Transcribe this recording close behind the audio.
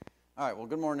All right, well,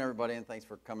 good morning, everybody, and thanks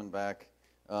for coming back.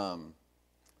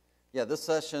 This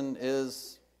session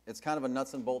it's kind of a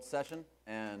nuts and bolts session,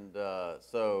 and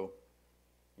so,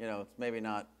 it's maybe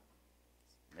not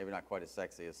quite as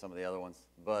sexy as some of the other ones,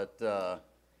 but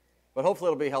hopefully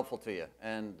it'll be helpful to you,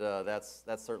 and that's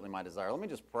certainly my desire. Let me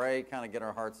just pray, kind of get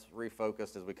our hearts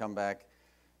refocused as we come back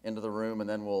into the room, and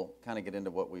then we'll kind of get into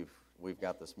what we've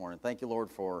got this morning. Thank you, Lord,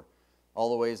 for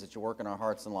all the ways that you work in our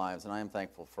hearts and lives, and I am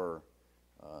thankful for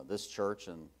this church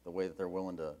and the way that they're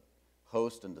willing to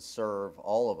host and to serve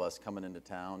all of us coming into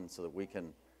town so that we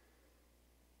can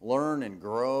learn and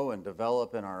grow and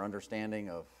develop in our understanding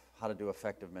of how to do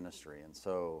effective ministry. And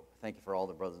so thank you for all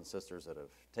the brothers and sisters that have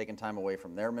taken time away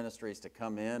from their ministries to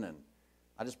come in, and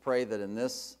I just pray that in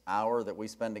this hour that we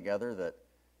spend together that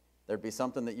there'd be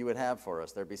something that you would have for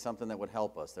us. There'd be something that would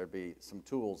help us. There'd be some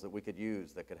tools that we could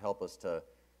use that could help us to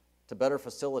better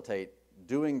facilitate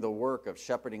doing the work of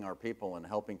shepherding our people and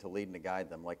helping to lead and to guide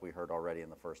them like we heard already in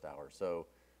the first hour. So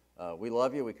we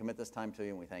love you, we commit this time to you,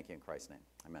 and we thank you in Christ's name.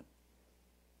 Amen.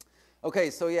 Okay,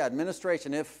 so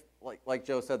administration, if, like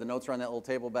Joe said, the notes are on that little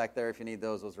table back there. If you need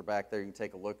those are back there. You can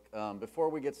take a look. Before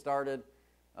we get started,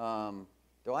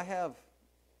 do I have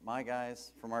my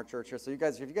guys from our church here? So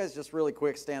if you guys just really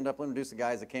quick stand up, let me introduce the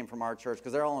guys that came from our church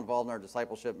because they're all involved in our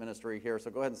discipleship ministry here. So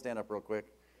go ahead and stand up real quick.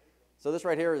 So this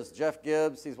right here is Jeff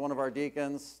Gibbs. He's one of our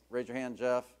deacons. Raise your hand,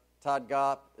 Jeff. Todd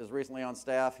Gopp is recently on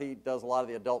staff. He does a lot of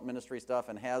the adult ministry stuff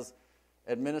and has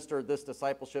administered this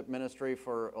discipleship ministry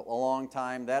for a long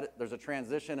time. There's a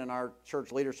transition in our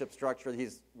church leadership structure.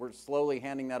 We're slowly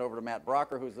handing that over to Matt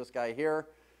Brocker, who's this guy here.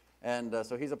 And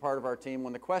so he's a part of our team.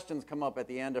 When the questions come up at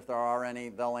the end, if there are any,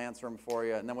 they'll answer them for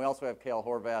you. And then we also have Cale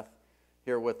Horvath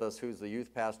here with us, who's the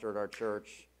youth pastor at our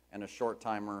church and a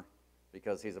short-timer,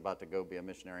 because he's about to go be a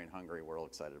missionary in Hungary. We're all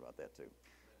excited about that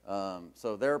too.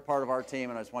 So they're part of our team,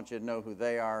 and I just want you to know who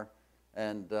they are.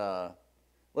 And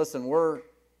listen, we're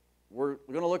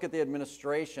going to look at the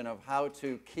administration of how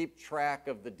to keep track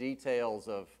of the details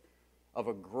of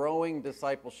a growing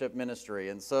discipleship ministry.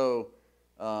 And so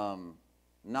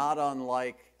not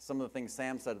unlike some of the things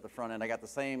Sam said at the front end, I got the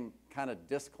same kind of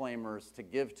disclaimers to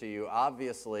give to you.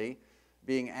 Obviously,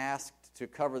 being asked to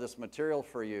cover this material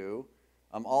for you,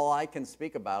 all I can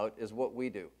speak about is what we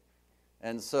do.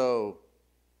 And so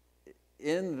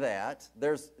in that,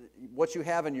 there's what you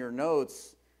have in your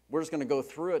notes. We're just going to go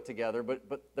through it together,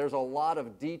 but there's a lot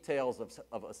of details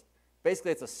of us.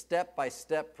 Basically, it's a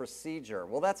step-by-step procedure.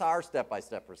 Well, that's our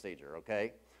step-by-step procedure,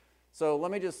 okay? So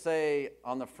let me just say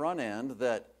on the front end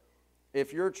that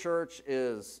if your church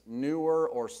is newer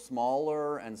or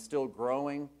smaller and still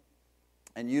growing,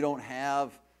 and you don't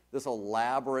have this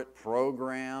elaborate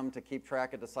program to keep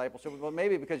track of discipleship, well,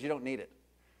 maybe because you don't need it.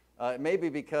 It may be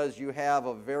because you have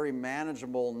a very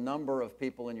manageable number of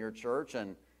people in your church,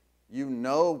 and you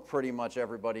know pretty much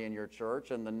everybody in your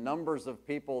church, and the numbers of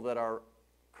people that are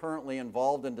currently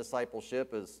involved in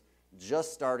discipleship is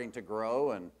just starting to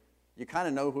grow, and you kind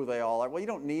of know who they all are. Well, you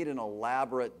don't need an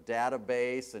elaborate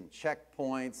database and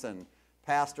checkpoints and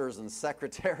pastors and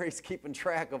secretaries keeping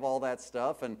track of all that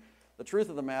stuff. And the truth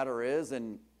of the matter is,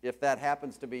 and if that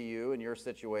happens to be you in your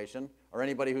situation, or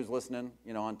anybody who's listening,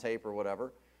 on tape or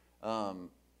whatever,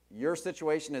 your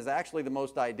situation is actually the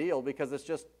most ideal because it's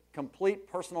just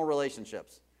complete personal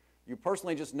relationships. You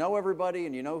personally just know everybody,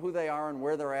 and you know who they are and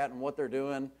where they're at and what they're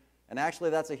doing, and actually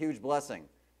that's a huge blessing.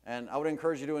 And I would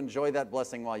encourage you to enjoy that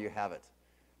blessing while you have it.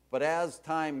 But as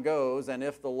time goes, and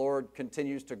if the Lord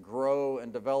continues to grow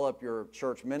and develop your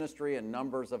church ministry and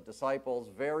numbers of disciples,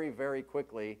 very, very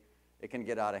quickly, it can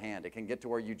get out of hand. It can get to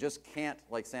where you just can't,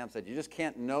 like Sam said, you just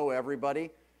can't know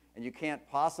everybody, and you can't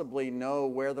possibly know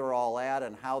where they're all at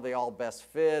and how they all best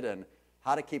fit and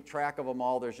how to keep track of them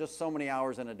all. There's just so many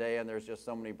hours in a day, and there's just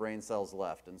so many brain cells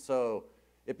left. And so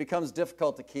it becomes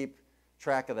difficult to keep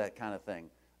track of that kind of thing.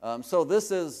 So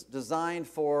this is designed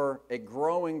for a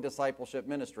growing discipleship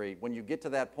ministry. When you get to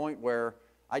that point where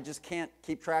I just can't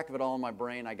keep track of it all in my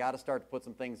brain, I got to start to put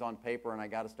some things on paper, and I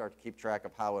got to start to keep track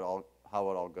of how it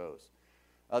all goes.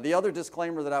 The other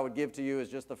disclaimer that I would give to you is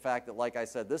just the fact that, like I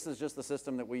said, this is just the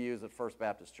system that we use at First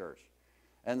Baptist Church.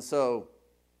 And so,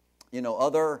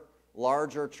 other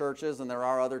larger churches, and there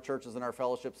are other churches in our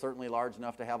fellowship certainly large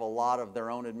enough to have a lot of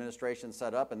their own administration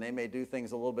set up, and they may do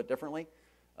things a little bit differently,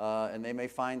 and they may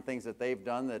find things that they've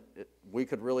done that we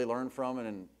could really learn from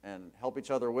and help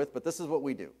each other with, but this is what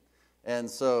we do.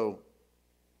 And so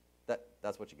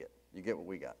that's what you get. You get what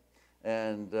we got.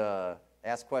 And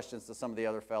ask questions to some of the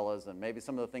other fellas, and maybe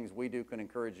some of the things we do can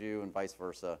encourage you, and vice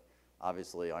versa.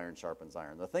 Obviously, iron sharpens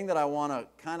iron. The thing that I want to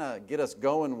kind of get us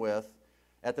going with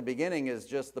at the beginning is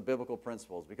just the biblical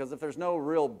principles. Because if there's no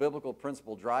real biblical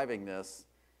principle driving this,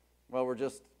 well, we're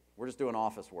just doing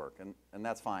office work, and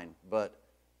that's fine. But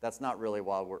that's not really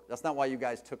that's not why you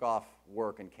guys took off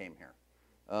work and came here.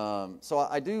 So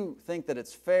I do think that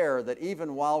it's fair that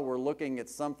even while we're looking at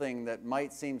something that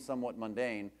might seem somewhat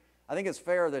mundane, I think it's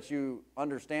fair that you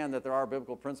understand that there are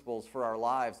biblical principles for our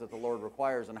lives that the Lord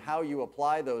requires, and how you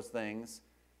apply those things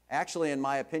actually, in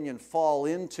my opinion, fall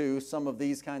into some of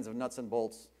these kinds of nuts and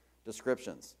bolts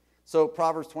descriptions. So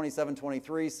Proverbs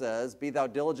 27:23 says, "Be thou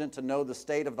diligent to know the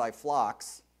state of thy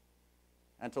flocks,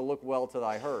 and to look well to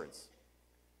thy herds."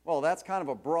 Well, that's kind of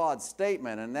a broad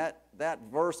statement, and that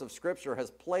verse of Scripture has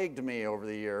plagued me over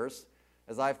the years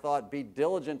as I've thought, be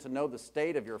diligent to know the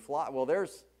state of your flock. Well,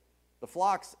 there's the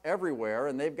flocks everywhere,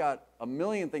 and they've got a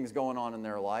million things going on in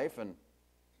their life, and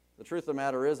the truth of the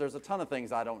matter is there's a ton of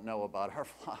things I don't know about our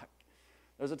flock.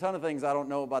 There's a ton of things I don't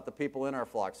know about the people in our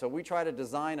flock. So we try to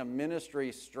design a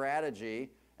ministry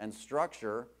strategy and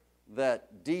structure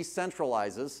that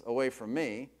decentralizes away from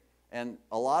me, and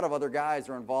a lot of other guys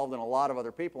are involved in a lot of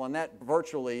other people, and that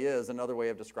virtually is another way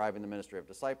of describing the ministry of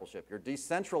discipleship. You're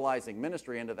decentralizing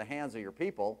ministry into the hands of your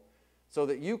people so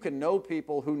that you can know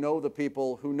people who know the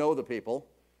people who know the people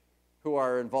who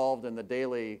are involved in the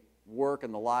daily work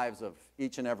and the lives of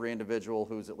each and every individual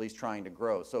who's at least trying to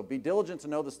grow. So be diligent to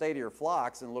know the state of your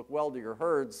flocks and look well to your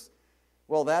herds.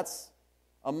 Well, that's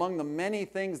among the many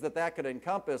things that could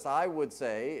encompass. I would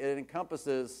say it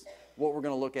encompasses what we're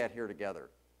going to look at here together.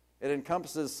 It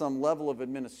encompasses some level of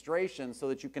administration so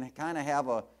that you can kind of have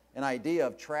an idea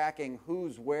of tracking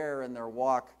who's where in their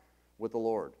walk with the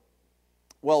Lord.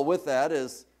 Well, with that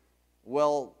is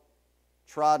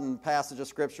well-trodden passage of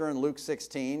Scripture in Luke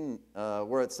 16,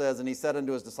 where it says, "And he said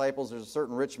unto his disciples, There's a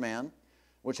certain rich man,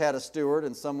 which had a steward,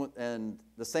 and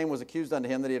the same was accused unto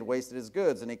him that he had wasted his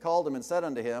goods. And he called him and said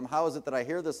unto him, How is it that I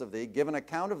hear this of thee? Give an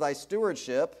account of thy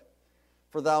stewardship,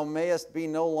 for thou mayest be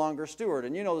no longer steward."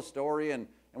 And you know the story, and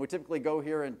we typically go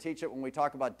here and teach it when we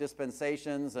talk about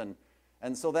dispensations.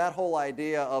 And so that whole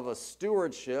idea of a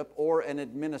stewardship or an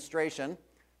administration,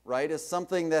 right, is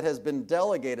something that has been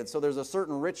delegated. So there's a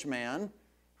certain rich man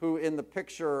who in the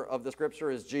picture of the Scripture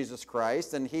is Jesus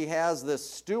Christ, and he has this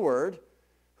steward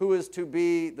who is to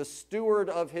be the steward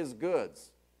of his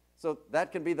goods. So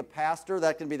that can be the pastor,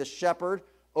 that can be the shepherd,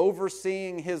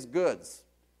 overseeing his goods,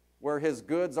 where his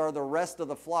goods are the rest of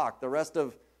the flock, the rest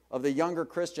of the younger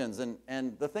Christians.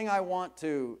 And the thing I want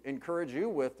to encourage you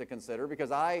with to consider,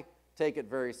 because I take it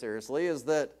very seriously, is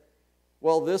that,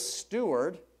 well, this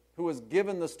steward who is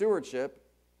given the stewardship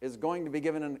is going to be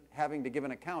having to give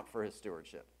an account for his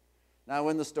stewardship. Now,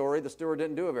 in the story, the steward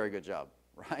didn't do a very good job,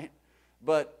 right?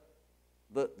 But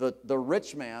the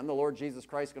rich man, the Lord Jesus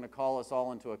Christ, is going to call us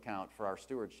all into account for our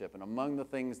stewardship. And among the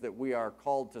things that we are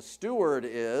called to steward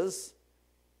is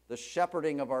the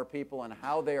shepherding of our people and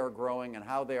how they are growing and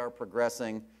how they are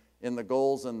progressing in the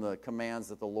goals and the commands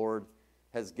that the Lord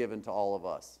has given to all of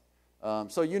us.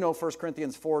 So you know 1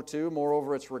 Corinthians 4:2,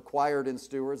 "Moreover, it's required in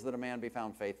stewards that a man be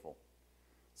found faithful."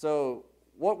 So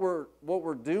what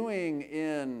we're doing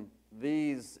in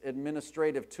these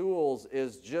administrative tools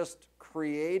is just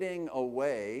creating a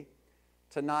way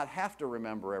to not have to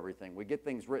remember everything. We get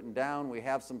things written down, we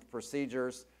have some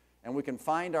procedures, and we can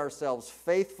find ourselves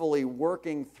faithfully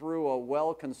working through a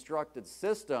well-constructed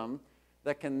system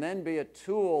that can then be a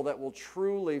tool that will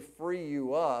truly free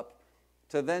you up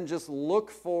to then just look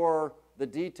for the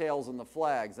details and the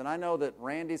flags. And I know that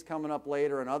Randy's coming up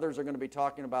later and others are going to be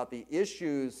talking about the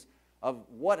issues of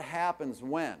what happens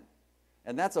when.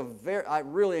 And that's I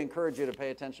really encourage you to pay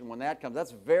attention when that comes.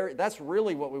 That's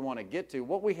really what we want to get to.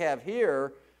 What we have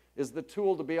here is the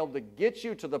tool to be able to get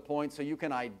you to the point so you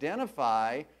can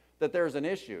identify that there's an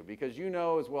issue. Because you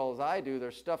know as well as I do,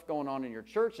 there's stuff going on in your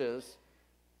churches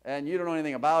and you don't know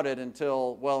anything about it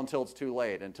until it's too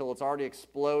late, until it's already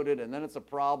exploded, and then it's a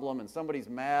problem, and somebody's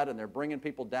mad, and they're bringing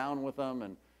people down with them,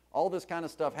 and all this kind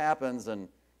of stuff happens. And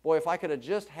boy, if I could have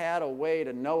just had a way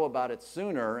to know about it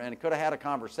sooner and could have had a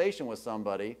conversation with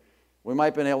somebody, we might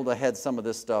have been able to head some of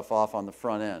this stuff off on the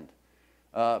front end.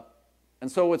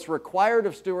 And so it's required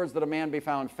of stewards that a man be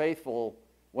found faithful.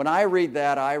 When I read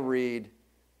that,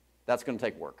 that's going to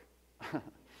take work.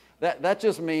 That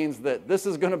just means that this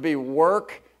is going to be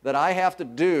work that I have to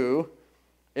do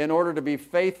in order to be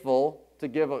faithful to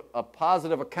give a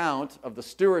positive account of the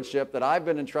stewardship that I've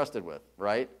been entrusted with,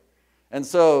 right? And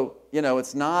so,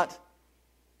 it's not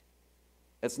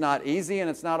easy and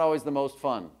it's not always the most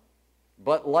fun.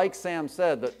 But like Sam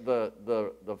said,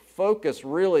 the focus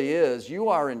really is you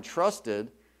are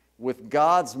entrusted with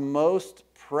God's most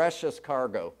precious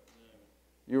cargo.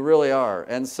 You really are.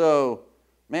 And so,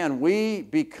 man, we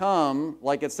become,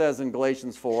 like it says in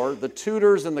Galatians 4, the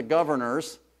tutors and the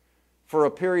governors for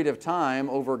a period of time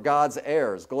over God's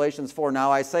heirs. Galatians 4,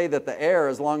 now I say that the heir,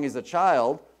 as long as he's a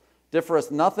child,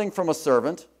 differeth nothing from a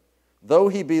servant, though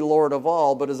he be Lord of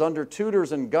all, but is under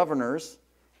tutors and governors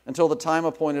until the time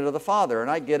appointed of the Father.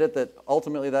 And I get it that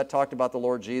ultimately that talked about the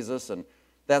Lord Jesus and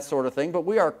that sort of thing, but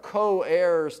we are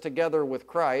co-heirs together with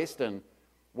Christ, and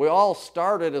we all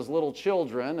started as little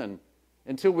children, and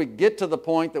until we get to the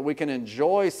point that we can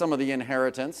enjoy some of the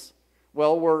inheritance,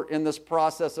 well, we're in this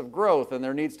process of growth, and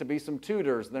there needs to be some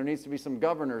tutors, there needs to be some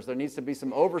governors, there needs to be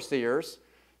some overseers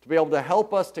to be able to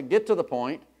help us to get to the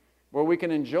point where we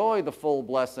can enjoy the full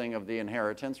blessing of the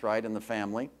inheritance, right, in the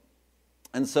family.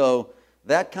 And so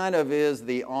that kind of is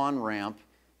the on-ramp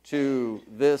to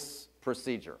this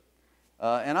procedure.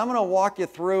 And I'm going to walk you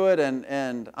through it,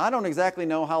 and I don't exactly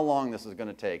know how long this is going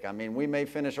to take. I mean, we may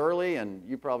finish early, and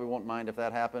you probably won't mind if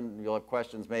that happened. You'll have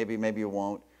questions maybe you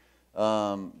won't.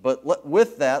 But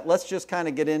with that, let's just kind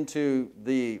of get into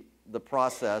the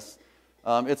process.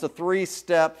 It's a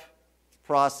 3-step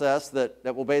process that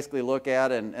we'll basically look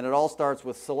at, and it all starts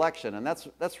with selection. And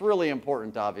that's really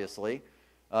important, obviously.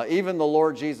 Even the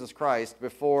Lord Jesus Christ,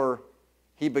 before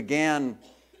he began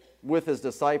with his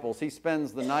disciples, he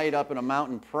spends the night up in a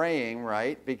mountain praying,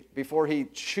 right, before he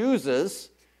chooses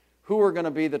who are going to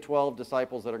be the 12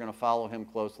 disciples that are going to follow him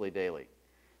closely daily.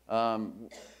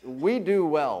 We do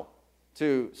well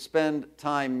to spend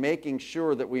time making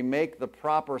sure that we make the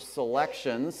proper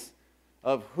selections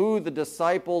of who the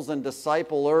disciples and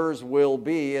disciplers will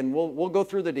be, and we'll go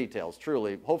through the details,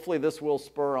 truly. Hopefully this will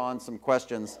spur on some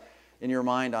questions in your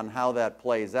mind on how that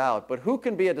plays out. But who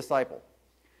can be a disciple?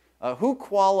 Who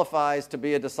qualifies to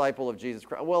be a disciple of Jesus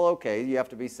Christ? Well, okay, you have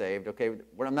to be saved. Okay,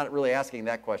 but I'm not really asking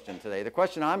that question today. The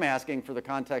question I'm asking for the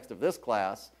context of this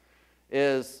class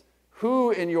is, who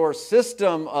in your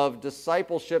system of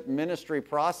discipleship ministry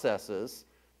processes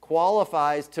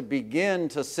qualifies to begin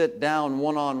to sit down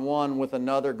one-on-one with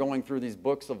another, going through these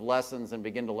books of lessons and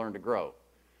begin to learn to grow?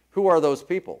 Who are those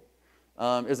people?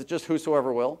 Is it just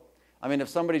whosoever will? I mean, if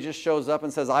somebody just shows up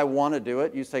and says, I want to do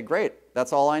it, you say, great,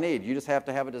 that's all I need. You just have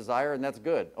to have a desire, and that's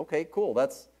good. Okay, cool,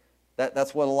 that's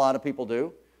what a lot of people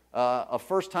do. A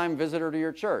first-time visitor to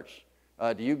your church,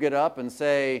 do you get up and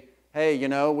say, hey, you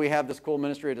know, we have this cool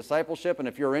ministry of discipleship, and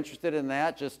if you're interested in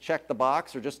that, just check the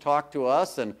box or just talk to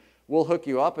us, and we'll hook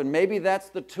you up. And maybe that's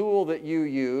the tool that you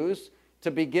use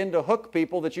to begin to hook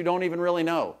people that you don't even really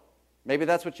know. Maybe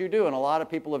that's what you do, and a lot of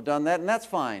people have done that, and that's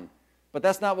fine. But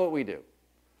that's not what we do.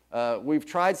 We've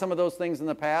tried some of those things in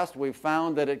the past. We've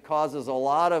found that it causes a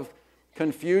lot of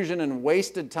confusion and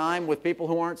wasted time with people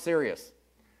who aren't serious.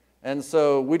 And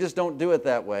so we just don't do it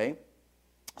that way.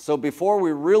 So before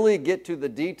we really get to the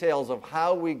details of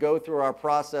how we go through our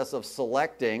process of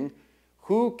selecting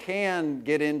who can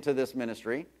get into this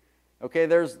ministry, okay,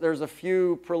 there's a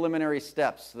few preliminary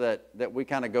steps that we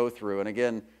kind of go through. And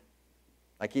again,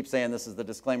 I keep saying this is the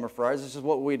disclaimer for ours. This is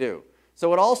what we do.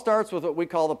 So it all starts with what we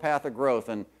call the path of growth.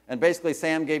 And basically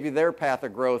Sam gave you their path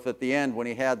of growth at the end when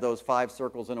he had those 5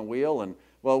 circles in a wheel. And,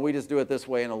 well, we just do it this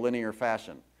way in a linear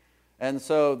fashion. And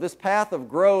so this path of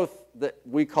growth that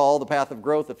we call the path of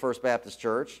growth at First Baptist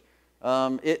Church,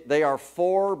 they are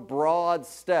 4 broad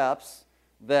steps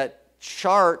that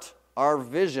chart our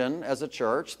vision as a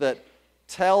church, that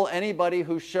tell anybody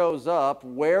who shows up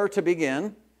where to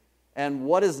begin and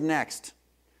what is next,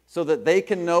 so that they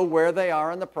can know where they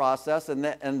are in the process,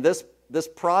 and this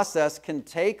process can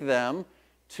take them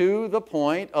to the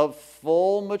point of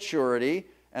full maturity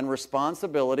and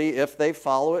responsibility, if they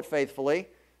follow it faithfully,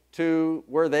 to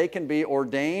where they can be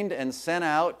ordained and sent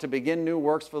out to begin new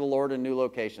works for the Lord in new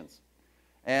locations.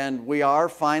 And we are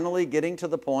finally getting to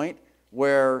the point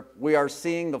where we are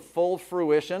seeing the full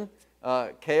fruition.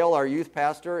 Cale, our youth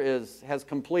pastor, has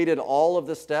completed all of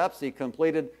the steps. He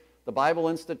completed the Bible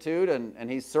Institute,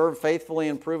 and he's served faithfully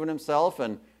and proven himself.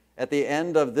 And at the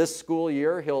end of this school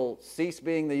year, he'll cease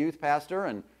being the youth pastor,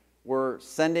 and we're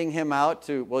sending him out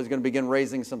to, well, he's going to begin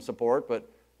raising some support, but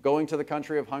going to the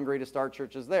country of Hungary to start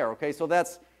churches there. Okay, so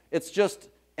it's just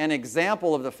an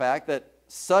example of the fact that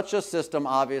such a system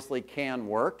obviously can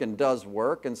work and does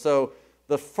work. And so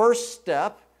the first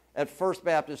step at First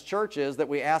Baptist Church is that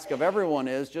we ask of everyone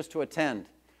is just to attend,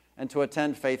 and to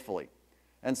attend faithfully.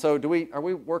 And so are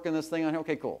we working this thing on here?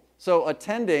 Okay, cool. So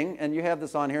attending, and you have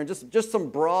this on here, and just some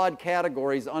broad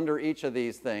categories under each of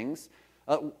these things.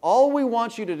 All we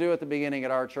want you to do at the beginning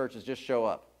at our church is just show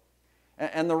up.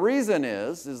 And the reason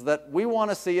is that we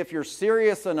want to see if you're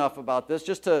serious enough about this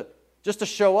just to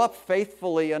show up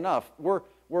faithfully enough.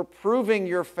 We're proving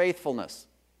your faithfulness.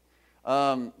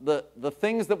 The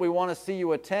things that we want to see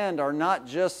you attend are not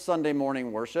just Sunday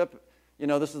morning worship. You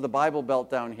know, this is the Bible Belt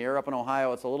down here. Up in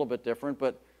Ohio, it's a little bit different.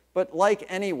 But like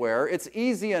anywhere, it's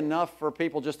easy enough for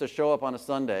people just to show up on a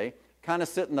Sunday, kind of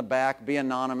sit in the back, be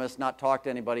anonymous, not talk to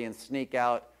anybody, and sneak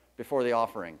out before the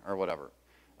offering or whatever.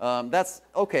 That's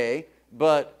okay,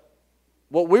 but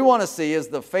what we want to see is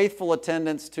the faithful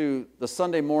attendance to the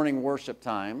Sunday morning worship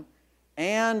time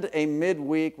and a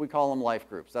midweek, we call them life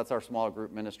groups. That's our small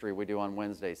group ministry we do on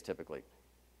Wednesdays typically.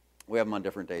 We have them on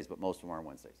different days, but most of them are on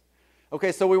Wednesdays.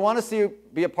 Okay, so we want to see you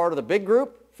be a part of the big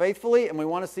group faithfully, and we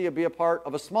want to see you be a part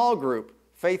of a small group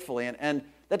faithfully. And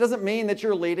that doesn't mean that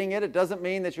you're leading it. It doesn't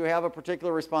mean that you have a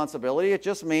particular responsibility. It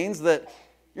just means that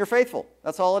you're faithful.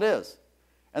 That's all it is.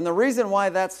 And the reason why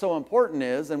that's so important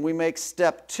is, and we make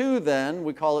step 2 then,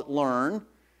 we call it learn.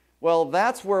 Well,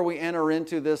 that's where we enter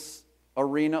into this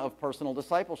arena of personal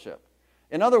discipleship.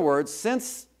 In other words,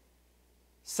 since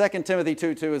 2 Timothy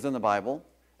 2:2 is in the Bible,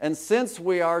 and since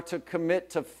we are to commit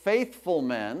to faithful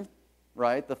men,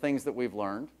 right, the things that we've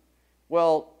learned,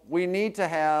 well, we need to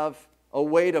have a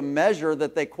way to measure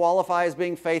that they qualify as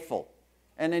being faithful.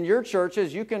 And in your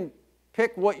churches, you can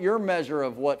pick what your measure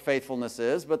of what faithfulness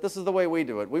is, but this is the way we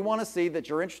do it. We want to see that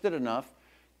you're interested enough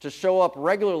to show up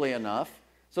regularly enough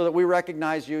so that we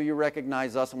recognize you, you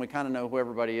recognize us, and we kind of know who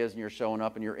everybody is, and you're showing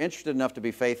up, and you're interested enough to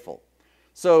be faithful.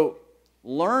 So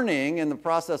learning in the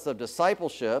process of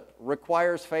discipleship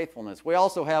requires faithfulness. We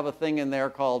also have a thing in there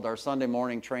called our Sunday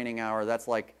morning training hour. That's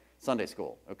like Sunday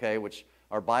school, okay, which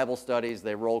are Bible studies.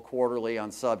 They roll quarterly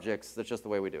on subjects. That's just the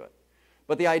way we do it.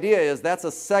 But the idea is that's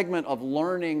a segment of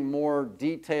learning more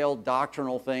detailed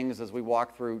doctrinal things as we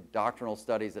walk through doctrinal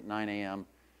studies at 9 a.m.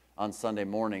 on Sunday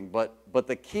morning. But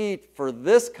the key for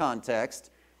this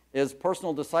context is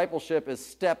personal discipleship is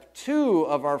step 2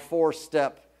 of our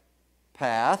 4-step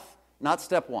path, not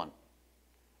step 1.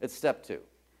 It's step 2.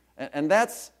 And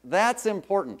that's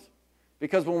important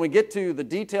because when we get to the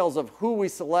details of who we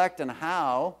select and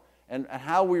how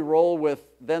we roll with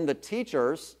then the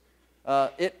teachers,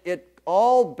 it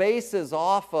all bases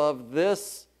off of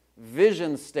this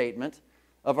vision statement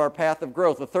of our path of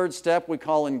growth. The 3rd step we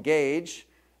call engage,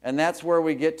 and that's where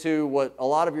we get to what a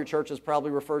lot of your churches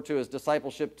probably refer to as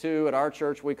discipleship 2. At our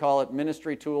church, we call it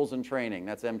ministry tools and training.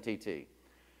 That's MTT.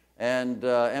 And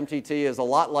MTT is a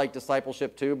lot like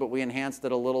discipleship 2, but we enhanced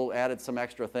it a little, added some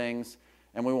extra things,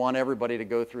 and we want everybody to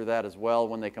go through that as well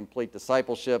when they complete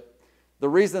discipleship. The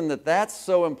reason that that's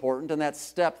so important, and that's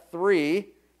step 3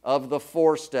 of the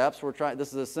 4 steps,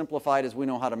 this is as simplified as we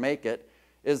know how to make it,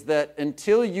 is that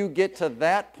until you get to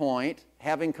that point,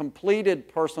 having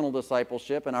completed personal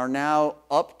discipleship and are now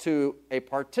up to a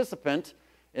participant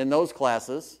in those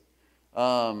classes,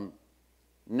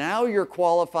 now you're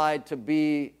qualified to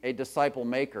be a disciple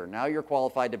maker. Now you're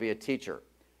qualified to be a teacher.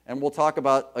 And we'll talk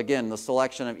about, again, the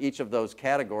selection of each of those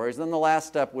categories. Then the last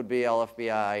step would be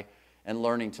LFBI and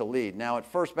learning to lead. Now at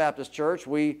First Baptist Church,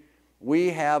 we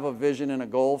have a vision and a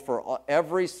goal for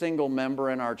every single member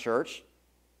in our church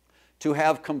to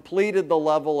have completed the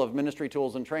level of ministry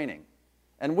tools and training.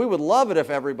 And we would love it if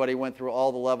everybody went through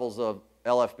all the levels of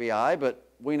LFBI, but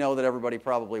we know that everybody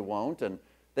probably won't, and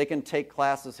they can take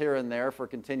classes here and there for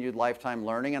continued lifetime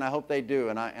learning, and I hope they do,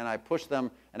 and I push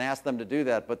them and ask them to do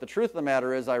that. But the truth of the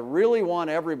matter is I really want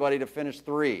everybody to finish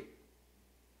 3.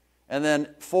 And then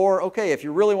 4, okay, if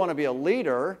you really want to be a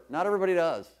leader, not everybody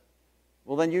does.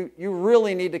 Well, then you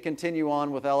really need to continue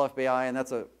on with LFBI, and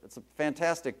it's a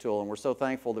fantastic tool, and we're so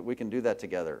thankful that we can do that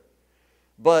together.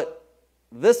 But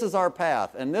this is our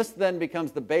path, and this then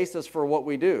becomes the basis for what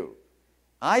we do.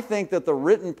 I think that the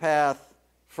written path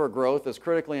for growth is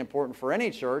critically important for any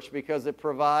church because it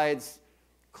provides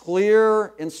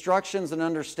clear instructions and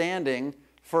understanding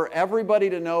for everybody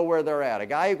to know where they're at. A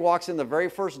guy who walks in the very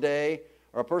first day,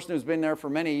 or a person who's been there for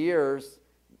many years,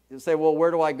 you say, well,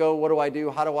 where do I go? What do I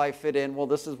do? How do I fit in? Well,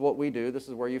 this is what we do. This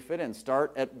is where you fit in.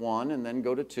 Start at 1 and then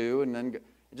go to 2 and then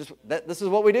this is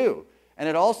what we do. And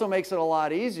it also makes it a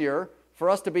lot easier for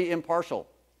us to be impartial.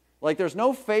 Like there's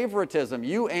no favoritism.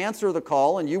 You answer the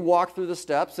call and you walk through the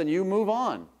steps and you move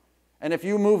on. And if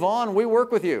you move on, we work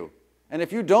with you. And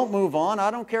if you don't move on,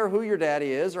 I don't care who your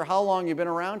daddy is or how long you've been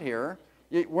around here.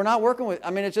 We're not working with,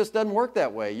 it just doesn't work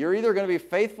that way. You're either going to be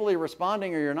faithfully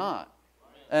responding or you're not.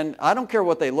 And I don't care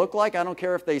what they look like. I don't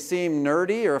care if they seem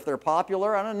nerdy or if they're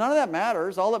popular. None of that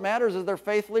matters. All that matters is they're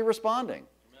faithfully responding.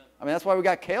 That's why we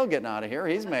got Cale getting out of here.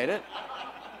 He's made it.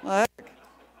 Well, heck.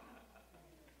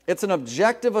 It's an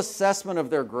objective assessment of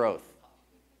their growth.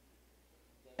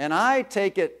 And I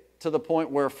take it to the point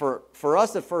where for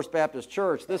us at First Baptist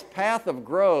Church, this path of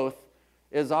growth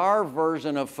is our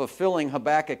version of fulfilling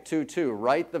Habakkuk 2:2.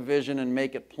 Write the vision and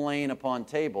make it plain upon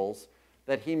tables,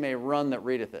 that he may run that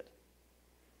readeth it.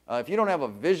 If you don't have a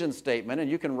vision statement,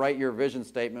 and you can write your vision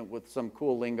statement with some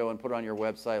cool lingo and put it on your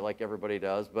website like everybody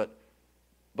does, but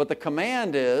the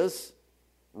command is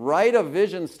write a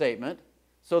vision statement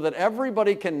so that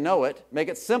everybody can know it, make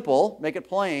it simple, make it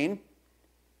plain,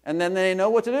 and then they know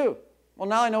what to do. Well,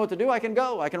 now I know what to do. I can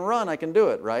go, I can run, I can do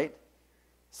it, right?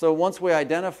 So once we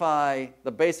identify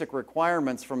the basic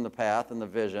requirements from the path and the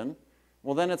vision,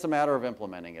 well, then it's a matter of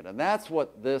implementing it. And that's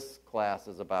what this class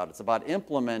is about. It's about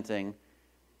implementing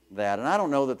that. And I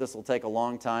don't know that this will take a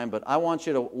long time, but I want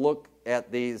you to look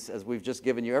at these as we've just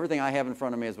given you. Everything I have in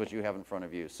front of me is what you have in front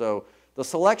of you. So the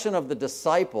selection of the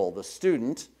disciple, the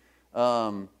student,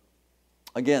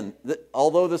 again,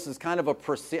 although this is kind of a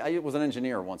procedure, I was an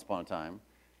engineer once upon a time,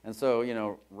 and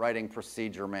so, writing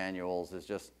procedure manuals is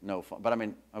just no fun. But I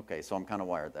mean, okay, so I'm kind of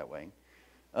wired that way.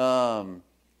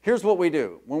 Here's what we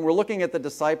do. When we're looking at the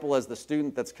disciple as the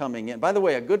student that's coming in, by the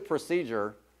way, a good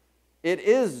procedure,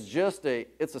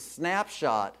 it's a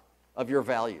snapshot of your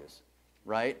values,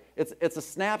 right? It's a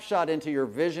snapshot into your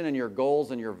vision and your goals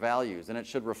and your values, and it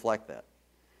should reflect that.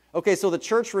 Okay, so the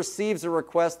church receives a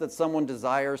request that someone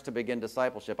desires to begin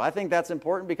discipleship. I think that's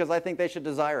important because I think they should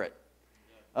desire it.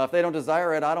 If they don't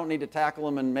desire it, I don't need to tackle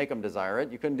them and make them desire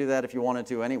it. You couldn't do that if you wanted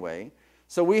to anyway.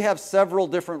 So we have several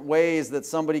different ways that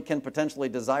somebody can potentially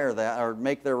desire that or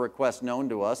make their request known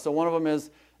to us. So one of them is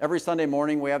every Sunday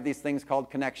morning we have these things called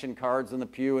connection cards in the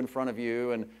pew in front of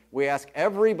you, and we ask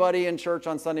everybody in church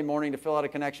on Sunday morning to fill out a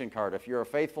connection card. If you're a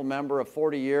faithful member of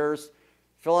 40 years,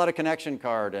 fill out a connection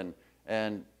card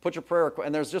and put your prayer request.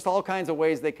 And there's just all kinds of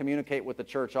ways they communicate with the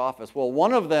church office. Well,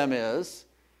 one of them is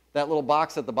that little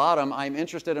box at the bottom, I'm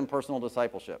interested in personal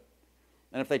discipleship.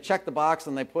 And if they check the box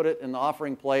and they put it in the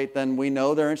offering plate, then we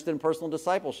know they're interested in personal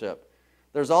discipleship.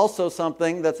 There's also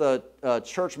something that's a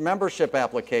church membership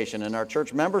application. In our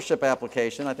church membership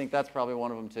application, I think that's probably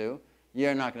one of them too.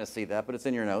 You're not going to see that, but it's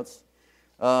in your notes.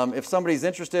 If somebody's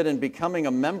interested in becoming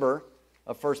a member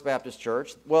of First Baptist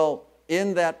Church, well,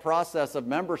 in that process of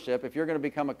membership, if you're going to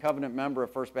become a covenant member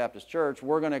of First Baptist Church,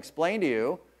 we're going to explain to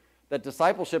you that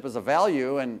discipleship is a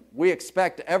value, and we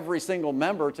expect every single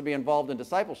member to be involved in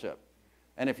discipleship.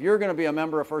 And if you're going to be a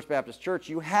member of First Baptist Church,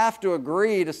 you have to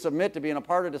agree to submit to being a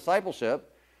part of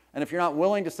discipleship. And if you're not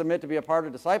willing to submit to be a part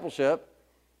of discipleship,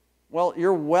 well,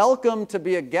 you're welcome to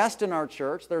be a guest in our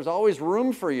church. There's always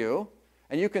room for you.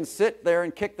 And you can sit there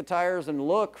and kick the tires and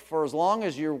look for as long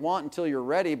as you want until you're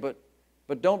ready, but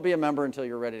don't be a member until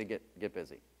you're ready to get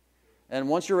busy. And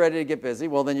once you're ready to get busy,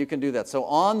 well, then you can do that. So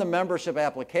on the membership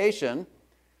application,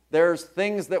 there's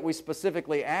things that we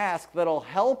specifically ask that'll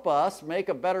help us make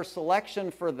a better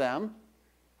selection for them,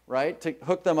 right, to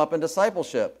hook them up in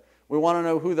discipleship. We want to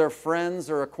know who their friends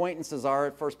or acquaintances are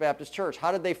at First Baptist Church.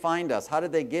 How did they find us? How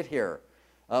did they get here?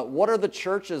 What are the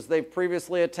churches they've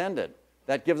previously attended?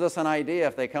 That gives us an idea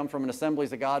if they come from an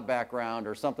Assemblies of God background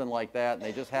or something like that, and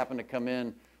they just happen to come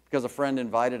in because a friend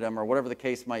invited them or whatever the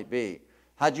case might be.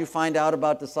 How'd you find out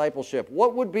about discipleship?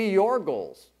 What would be your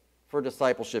goals for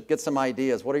discipleship? Get some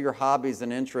ideas. What are your hobbies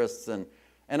and interests? And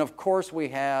of course, we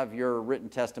have your written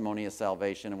testimony of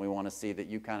salvation, and we want to see that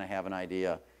you kind of have an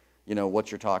idea,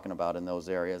 what you're talking about in those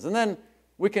areas. And then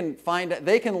we can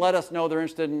they can let us know they're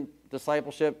interested in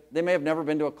discipleship. They may have never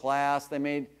been to a class. They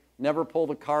may never pull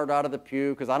the card out of the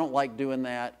pew because I don't like doing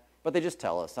that. But they just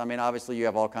tell us. I mean, obviously, you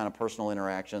have all kind of personal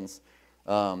interactions.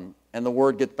 And the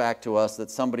word gets back to us that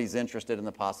somebody's interested in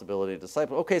the possibility of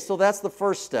disciple. Okay, so that's the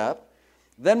first step.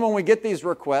 Then when we get these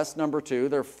requests, number 2,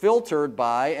 they're filtered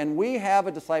by, and we have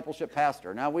a discipleship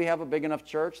pastor. Now, we have a big enough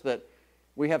church that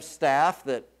we have staff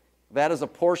that is a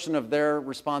portion of their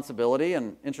responsibility,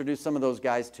 and introduce some of those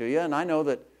guys to you. And I know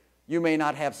that you may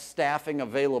not have staffing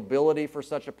availability for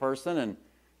such a person, and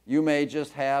you may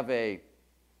just have a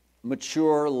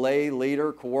mature lay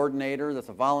leader, coordinator that's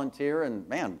a volunteer, and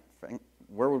man,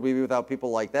 where would we be without people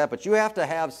like that? But you have to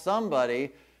have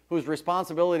somebody whose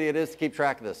responsibility it is to keep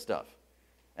track of this stuff.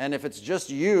 And if it's just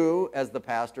you as the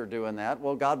pastor doing that,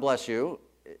 well, God bless you.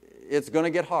 It's going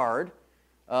to get hard.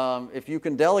 If you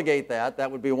can delegate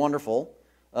that would be wonderful.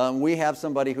 We have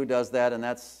somebody who does that, and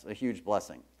that's a huge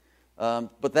blessing.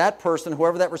 But that person,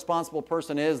 whoever that responsible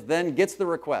person is, then gets the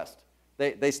request.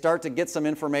 They start to get some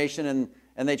information,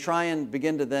 and they try and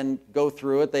begin to then go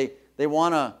through it. They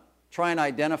want to try and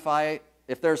identify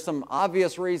if there's some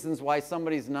obvious reasons why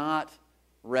somebody's not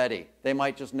ready. They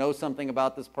might just know something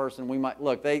about this person. We might,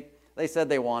 look, they said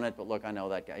they want it, but look, I know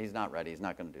that guy. He's not ready. He's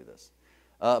not going to do this.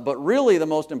 But really the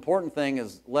most important thing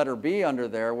is letter B under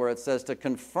there, where it says to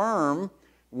confirm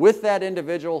with that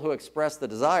individual who expressed the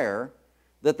desire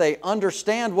that they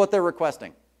understand what they're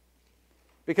requesting.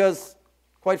 Because,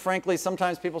 quite frankly,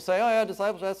 sometimes people say, oh yeah,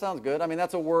 discipleship, that sounds good. I mean,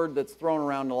 that's a word that's thrown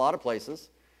around in a lot of places.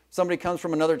 Somebody comes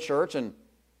from another church and,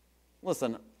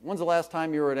 listen, when's the last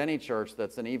time you were at any church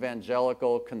that's an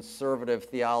evangelical, conservative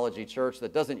theology church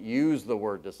that doesn't use the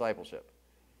word discipleship?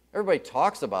 Everybody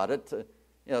talks about it.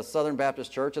 Southern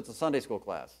Baptist Church, it's a Sunday school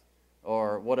class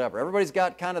or whatever. Everybody's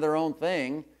got kind of their own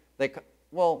thing.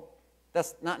 Well,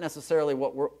 that's not necessarily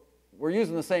what we're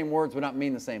using the same words, but not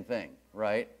mean the same thing,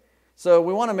 right? So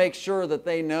we want to make sure that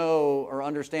they know or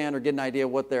understand or get an idea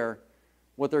what they're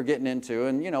getting into.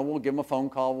 And, we'll give them a phone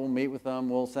call. We'll meet with them.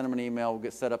 We'll send them an email.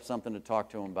 We'll set up something to talk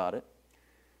to them about it.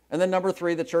 And then number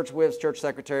 3, the church whiz, church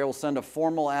secretary, will send a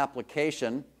formal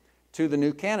application to the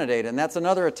new candidate. And that's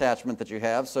another attachment that you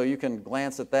have, so you can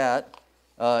glance at that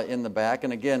in the back.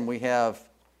 And again, we have,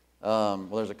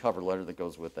 there's a cover letter that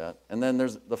goes with that. And then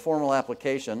there's the formal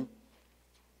application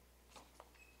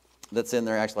that's in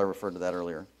there. Actually, I referred to that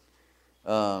earlier.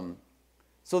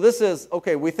 So this is,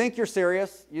 okay, we think you're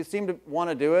serious. You seem to want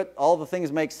to do it. All the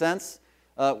things make sense.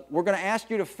 We're going to ask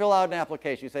you to fill out an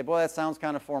application. You say, boy, that sounds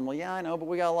kind of formal. Yeah, I know, but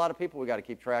we got a lot of people we got to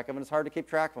keep track of, and it's hard to keep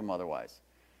track of them otherwise.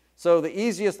 So the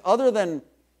easiest, other than,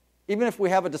 even if we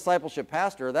have a discipleship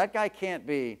pastor, that guy can't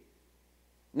be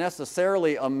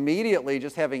necessarily immediately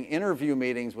just having interview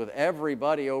meetings with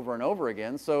everybody over and over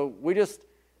again. So we just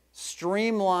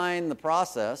streamline the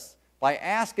process by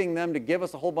asking them to give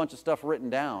us a whole bunch of stuff written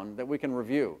down that we can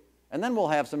review. And then we'll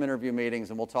have some interview meetings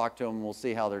and we'll talk to them and we'll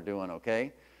see how they're doing,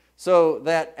 okay? So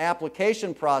that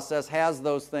application process has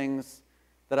those things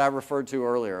that I referred to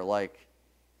earlier, like,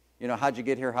 how'd you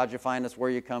get here, how'd you find us,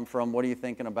 where you come from, what are you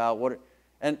thinking about,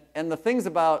 and the things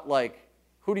about, like,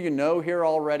 who do you know here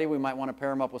already? We might want to pair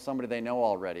them up with somebody they know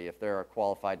already if they're a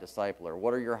qualified discipler.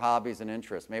 What are your hobbies and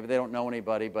interests? Maybe they don't know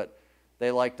anybody, but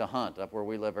they like to hunt. Up where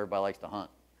we live, everybody likes to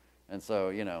hunt. And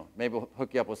so, maybe we'll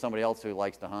hook you up with somebody else who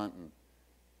likes to hunt, and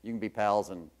you can be pals,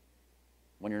 and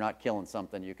when you're not killing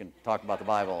something, you can talk about the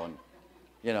Bible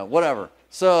and, whatever.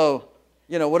 So,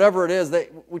 whatever it is,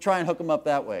 we try and hook them up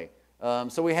that way.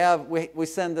 So we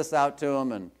send this out to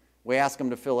them, and we ask them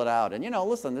to fill it out. And,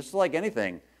 listen, this is like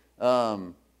anything.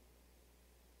 You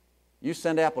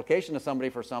send an application to somebody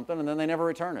for something, and then they never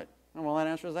return it. Well, that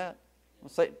answers that.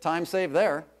 Time saved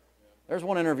there. There's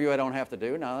one interview I don't have to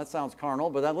do. Now, that sounds carnal,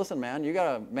 but listen, man, you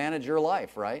got to manage your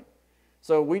life, right?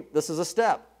 So this is a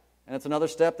step, and it's another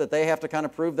step that they have to kind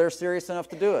of prove they're serious enough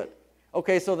to do it.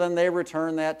 Okay, so then they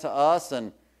return that to us,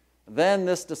 and then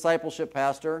this discipleship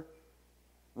pastor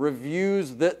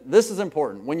reviews that. This is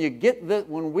important. When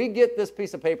we get this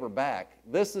piece of paper back,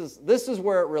 this is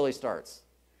where it really starts.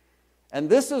 And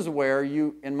this is where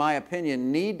you, in my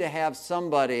opinion, need to have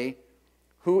somebody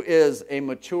who is a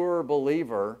mature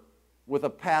believer with a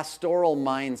pastoral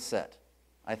mindset.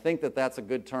 I think that's a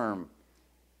good term.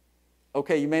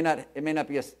 Okay, it may not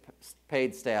be a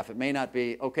paid staff. It may not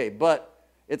be, okay, but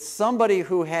it's somebody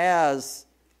who has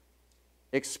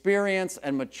experience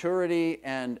and maturity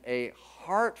and a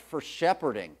heart for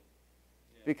shepherding.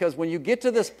 Because when you get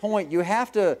to this point, you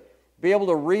have to be able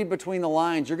to read between the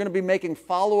lines. You're going to be making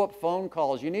follow-up phone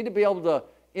calls. You need to be able to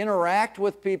interact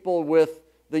with people with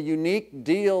the unique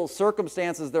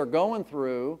circumstances they're going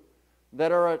through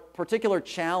that are a particular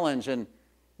challenge, and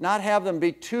not have them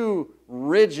be too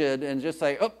rigid and just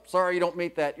say, oh, sorry, you don't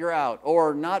meet that, you're out.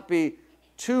 Or not be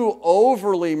too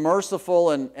overly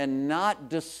merciful and not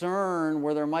discern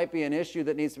where there might be an issue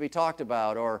that needs to be talked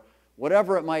about, or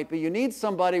whatever it might be. You need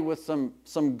somebody with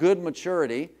some good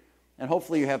maturity, and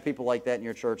hopefully you have people like that in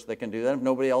your church that can do that. If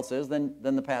nobody else is, then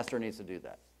the pastor needs to do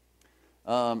that.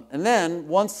 And then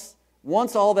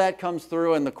once all that comes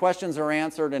through and the questions are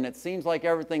answered and it seems like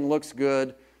everything looks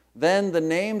good, then the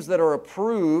names that are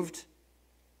approved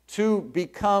to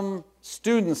become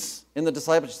students in the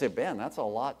discipleship, say, man, that's a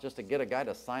lot just to get a guy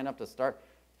to sign up to start.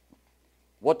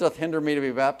 What doth hinder me to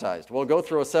be baptized? Well, go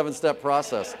through a 7-step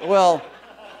process. Well,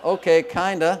 okay,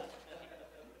 kinda.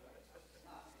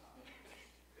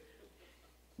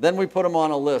 Then we put them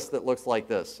on a list that looks like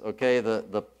this, okay,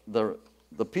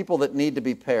 the people that need to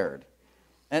be paired.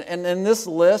 And in this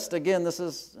list, again, this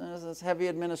is heavy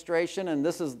administration, and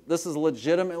this is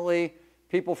legitimately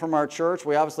people from our church.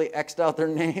 We obviously X'd out their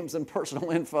names and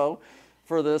personal info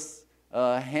for this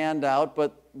handout,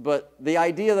 but the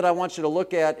idea that I want you to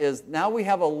look at is now we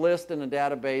have a list in a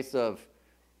database of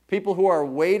people who are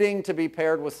waiting to be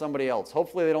paired with somebody else.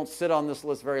 Hopefully they don't sit on this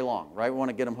list very long, right? We want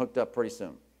to get them hooked up pretty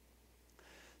soon.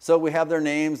 So we have their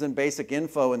names and basic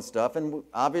info and stuff, and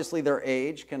obviously their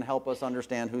age can help us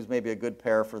understand who's maybe a good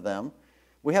pair for them.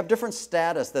 We have different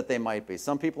status that they might be.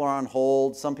 Some people are on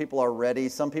hold, some people are ready,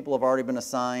 some people have already been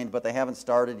assigned, but they haven't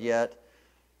started yet.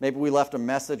 Maybe we left a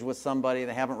message with somebody,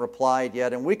 they haven't replied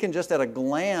yet, and we can just at a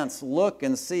glance look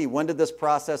and see, when did this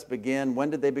process begin?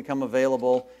 When did they become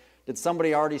available? Did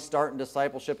somebody already start in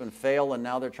discipleship and fail, and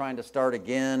now they're trying to start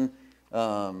again?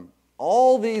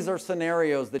 All these are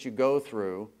scenarios that you go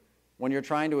through when you're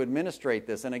trying to administrate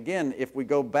this. And again, if we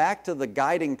go back to the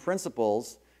guiding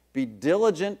principles, be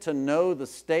diligent to know the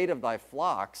state of thy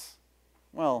flocks,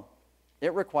 well,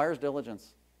 it requires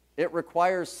diligence. It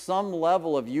requires some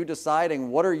level of you deciding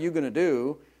what are you going to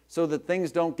do so that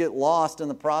things don't get lost in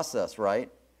the process, right?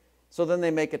 So then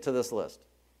they make it to this list.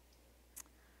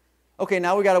 Okay,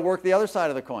 now we got to work the other side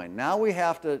of the coin. Now we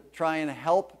have to try and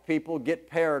help people get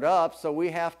paired up. So we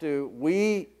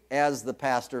as the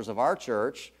pastors of our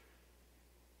church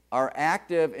are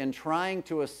active in trying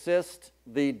to assist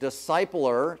the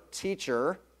discipler,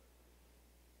 teacher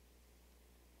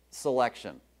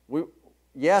selection.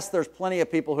 Yes, there's plenty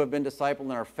of people who have been discipled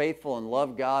and are faithful and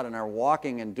love God and are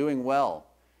walking and doing well,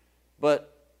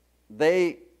 but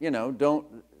they, they're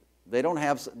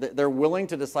willing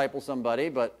to disciple somebody,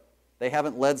 but they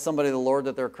haven't led somebody to the Lord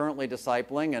that they're currently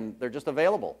discipling, and they're just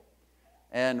available.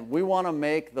 And we want to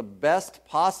make the best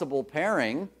possible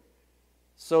pairing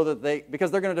so that because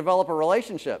they're going to develop a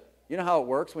relationship. You know how it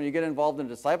works when you get involved in a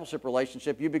discipleship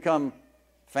relationship, you become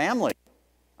family.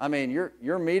 I mean,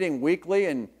 you're meeting weekly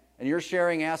and you're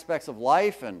sharing aspects of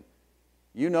life, and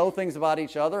you know things about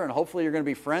each other, and hopefully you're going to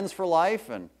be friends for life.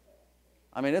 And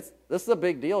I mean, this is a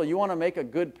big deal. You want to make a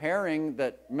good pairing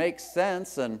that makes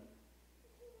sense. And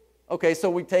okay, so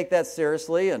we take that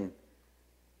seriously, and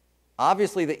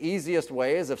obviously the easiest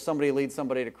way is if somebody leads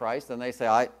somebody to Christ and they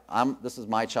say, this is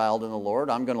my child in the Lord,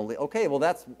 I'm going to lead. Okay, well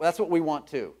that's what we want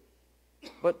too.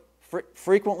 But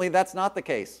frequently that's not the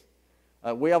case.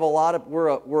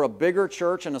 We're a bigger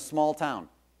church in a small town.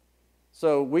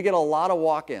 So we get a lot of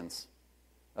walk-ins.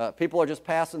 People are just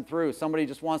passing through. Somebody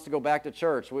just wants to go back to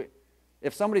church.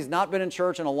 If somebody's not been in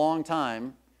church in a long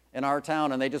time in our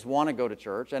town and they just want to go to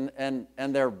church and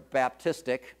they're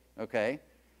Baptistic, okay,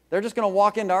 they're just going to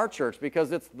walk into our church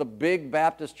because it's the big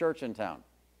Baptist church in town.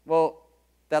 Well,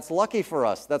 that's lucky for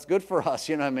us. That's good for us,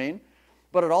 you know what I mean?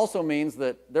 But it also means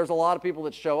that there's a lot of people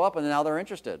that show up and now they're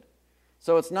interested.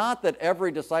 So it's not that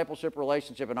every discipleship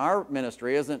relationship in our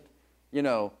ministry isn't,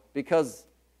 because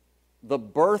the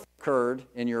birth occurred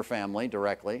in your family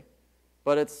directly,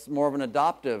 but it's more of an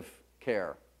adoptive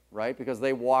care, right? Because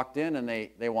they walked in and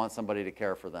they want somebody to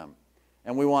care for them.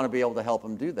 And we want to be able to help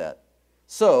them do that.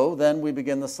 So then we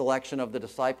begin the selection of the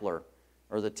discipler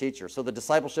or the teacher. So the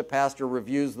discipleship pastor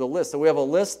reviews the list. So we have a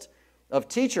list of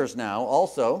teachers now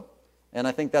also, and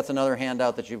I think that's another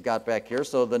handout that you've got back here.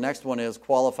 So the next one is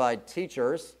qualified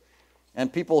teachers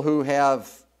and people who have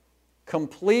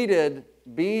completed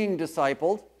being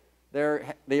discipled.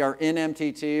 They are in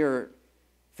MTT or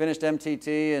finished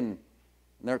MTT and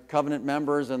they're covenant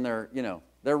members and they're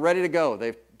ready to go.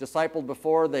 They've discipled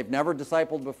before. They've never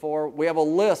discipled before. We have a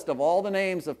list of all the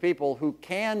names of people who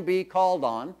can be called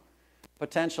on,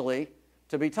 potentially,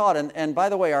 to be taught. And by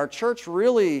the way, our church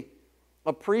really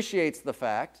appreciates the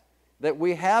fact that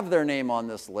we have their name on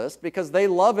this list because they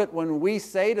love it when we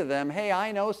say to them, hey,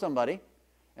 I know somebody,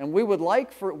 and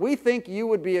we think you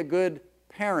would be a good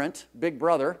parent, big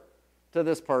brother, to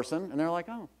this person. And they're like,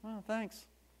 oh, well, thanks.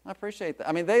 I appreciate that.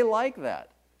 I mean, they like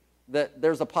that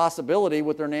there's a possibility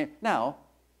with their name. Now,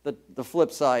 the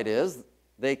flip side is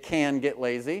they can get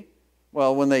lazy.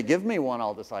 Well, when they give me one,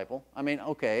 I'll disciple. I mean,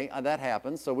 okay, that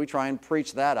happens. So we try and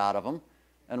preach that out of them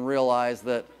and realize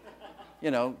that,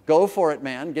 go for it,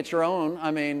 man. Get your own.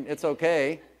 I mean, it's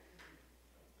okay.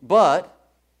 But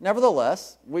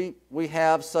nevertheless, we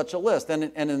have such a list.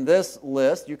 And in this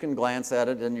list, you can glance at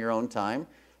it in your own time.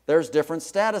 There's different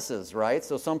statuses, right?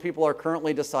 So some people are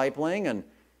currently discipling, and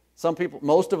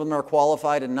most of them are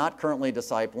qualified and not currently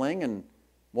discipling, and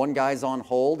one guy's on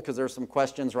hold because there's some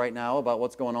questions right now about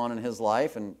what's going on in his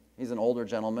life, and he's an older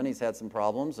gentleman. He's had some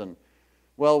problems, and,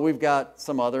 well, we've got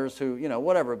some others who,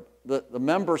 whatever. The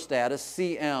member status,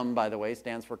 CM, by the way,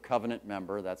 stands for covenant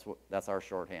member. That's our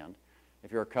shorthand.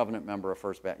 If you're a covenant member of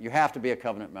First Baptist, you have to be a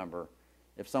covenant member.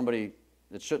 It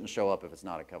shouldn't show up if it's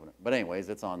not a covenant. But anyways,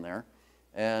 it's on there.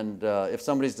 And if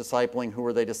somebody's discipling, who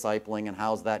are they discipling, and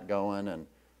how's that going, and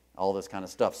all this kind of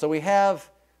stuff. So we have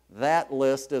that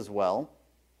list as well.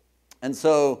 And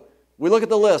so we look at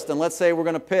the list, and let's say we're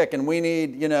going to pick, and we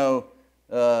need,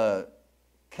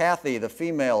 Kathy, the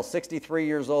female, 63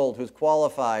 years old, who's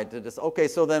qualified to okay,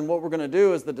 so then what we're going to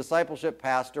do is the discipleship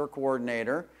pastor,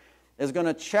 coordinator, is going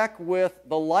to check with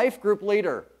the life group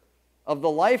leader of the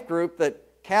life group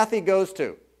that Kathy goes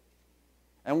to.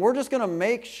 And we're just going to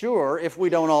make sure, if we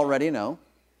don't already know,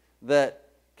 that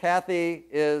Kathy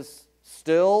is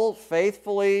still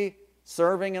faithfully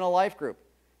serving in a life group.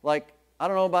 Like, I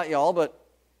don't know about y'all, but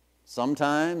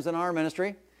sometimes in our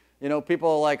ministry, people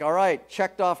are like, all right,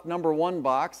 checked off number 1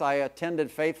 box. I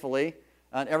attended faithfully.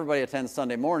 Everybody attends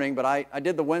Sunday morning, but I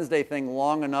did the Wednesday thing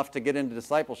long enough to get into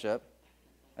discipleship.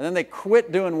 And then they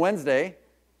quit doing Wednesday,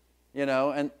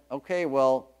 and okay,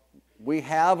 well, we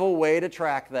have a way to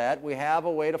track that. We have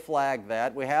a way to flag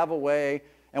that. We have a way,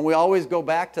 and we always go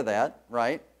back to that,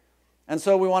 right? And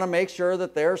so we want to make sure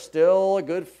that they're still a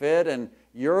good fit, and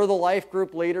you're the life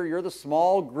group leader. You're the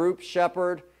small group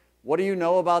shepherd. What do you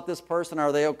know about this person?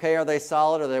 Are they okay? Are they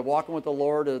solid? Are they walking with the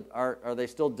Lord? Are they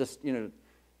still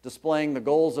displaying the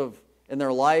goals in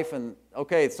their life? And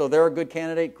okay, so they're a good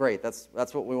candidate. Great. That's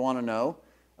what we want to know.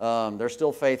 They're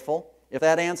still faithful. If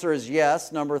that answer is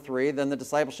yes, number 3, then the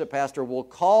discipleship pastor will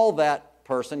call that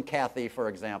person, Kathy, for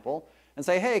example, and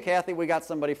say, hey, Kathy, we got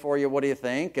somebody for you. What do you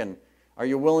think? And are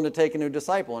you willing to take a new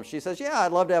disciple? And she says, yeah,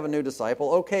 I'd love to have a new disciple.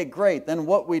 Okay, great. Then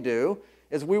what we do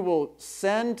is we will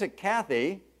send to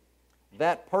Kathy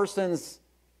that person's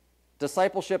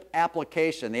discipleship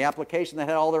application, the application that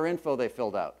had all their info they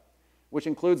filled out, which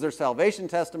includes their salvation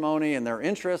testimony and their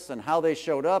interests and how they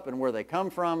showed up and where they come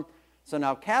from. So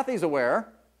now Kathy's aware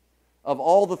of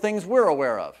all the things we're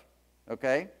aware of,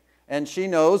 okay? And she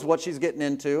knows what she's getting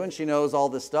into, and she knows all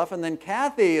this stuff. And then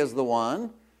Kathy is the one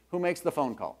who makes the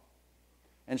phone call.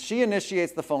 And she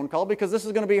initiates the phone call because this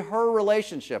is going to be her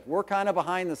relationship. We're kind of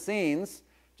behind the scenes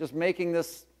just making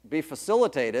this be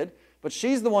facilitated, but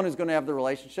she's the one who's going to have the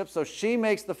relationship. So she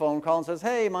makes the phone call and says,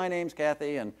 hey, my name's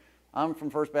Kathy, and I'm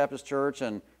from First Baptist Church,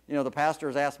 and the pastor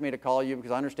has asked me to call you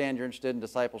because I understand you're interested in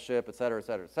discipleship, et cetera, et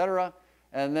cetera, et cetera.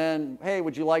 And then, hey,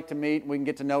 would you like to meet? We can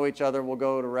get to know each other. We'll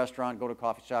go to a restaurant, go to a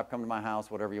coffee shop, come to my house,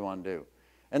 whatever you want to do.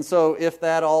 And so if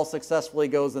that all successfully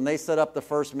goes, then they set up the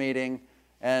first meeting.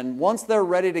 And once they're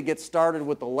ready to get started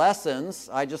with the lessons,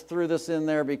 I just threw this in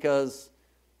there because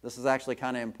this is actually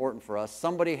kind of important for us.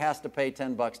 Somebody has to pay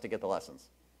 $10 to get the lessons.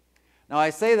 Now, I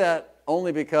say that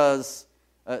only because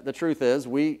the truth is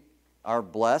we are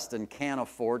blessed and can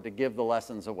afford to give the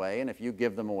lessons away. And if you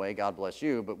give them away, God bless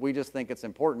you. But we just think it's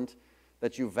important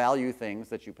that you value things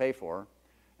that you pay for.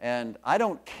 And I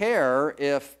don't care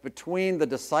if between the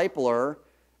discipler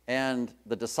and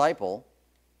the disciple,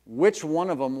 which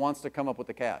one of them wants to come up with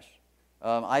the cash.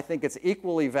 I think it's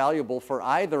equally valuable for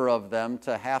either of them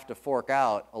to have to fork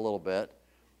out a little bit.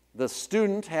 The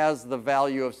student has the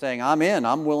value of saying, I'm in,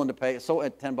 I'm willing to pay. So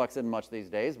at $10 isn't much these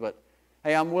days, but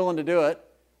hey, I'm willing to do it,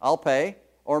 I'll pay.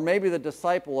 Or maybe the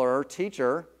discipler or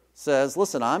teacher says,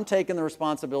 listen, I'm taking the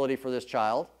responsibility for this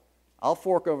child. I'll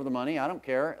fork over the money. I don't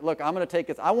care. Look, I'm going to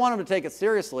take it. I want him to take it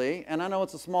seriously, and I know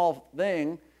it's a small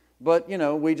thing, but,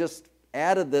 we just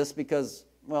added this because,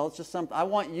 well, it's just something. I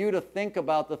want you to think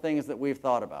about the things that we've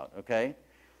thought about, okay?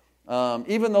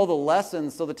 Even though the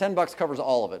lessons, so the $10 covers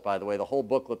all of it, by the way, the whole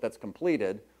booklet that's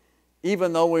completed,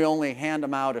 even though we only hand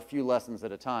them out a few lessons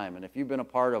at a time. And if you've been a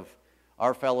part of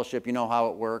our fellowship, you know how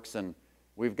it works, and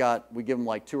we give them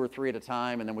like 2 or 3 at a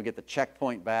time, and then we get the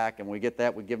checkpoint back, and we get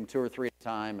that, we give them 2 or 3 at a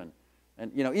time, and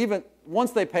even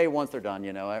once they pay, once they're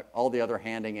done, all the other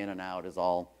handing in and out is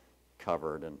all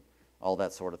covered and all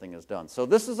that sort of thing is done. So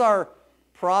this is our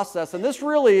process, and this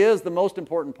really is the most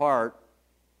important part,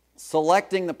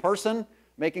 selecting the person,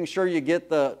 making sure you get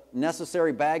the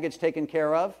necessary baggage taken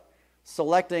care of,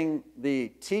 selecting the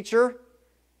teacher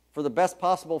for the best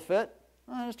possible fit.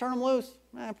 Just turn them loose.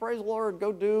 Praise the Lord.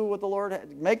 Go do what the Lord had.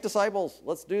 Make disciples.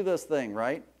 Let's do this thing,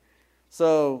 right?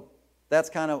 So that's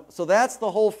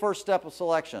the whole first step of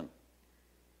selection.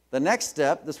 The next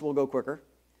step, this will go quicker,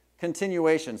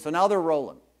 continuation. So now they're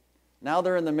rolling. Now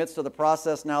they're in the midst of the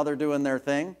process. Now they're doing their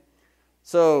thing.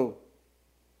 So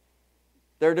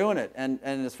they're doing it. And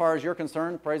as far as you're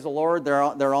concerned, praise the Lord, they're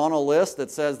on a list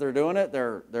that says they're doing it.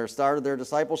 They're started their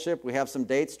discipleship. We have some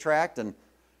dates tracked.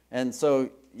 And so,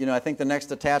 I think the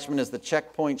next attachment is the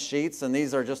checkpoint sheets. And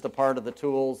these are just a part of the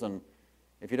tools. And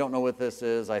if you don't know what this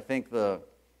is, I think the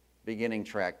beginning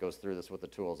track goes through this with the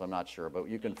tools. I'm not sure, but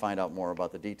you can find out more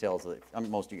about the details.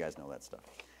 Most of you guys know that stuff.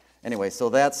 Anyway, so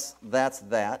that's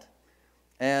that.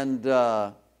 And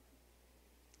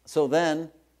so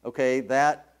then, okay,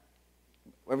 that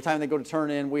every time they go to turn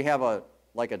in, we have a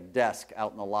desk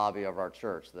out in the lobby of our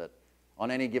church that on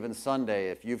any given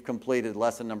Sunday, if you've completed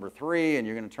lesson number 3 and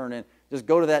you're going to turn in, just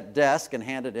go to that desk and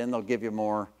hand it in. They'll give you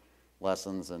more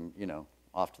lessons and,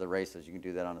 off to the races. You can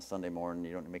do that on a Sunday morning.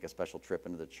 You don't make a special trip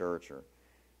into the church or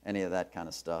any of that kind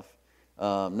of stuff.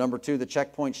 Number 2, the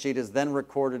checkpoint sheet is then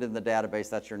recorded in the database.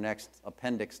 That's your next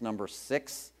appendix, number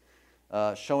 6,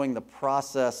 showing the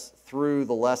process through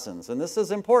the lessons. And this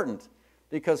is important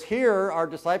because here our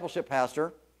discipleship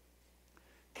pastor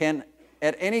can,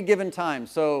 at any given time,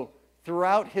 so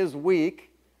throughout his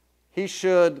week, he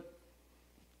should,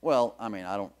 well, I mean,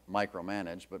 I don't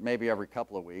micromanage, but maybe every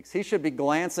couple of weeks, he should be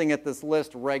glancing at this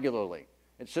list regularly.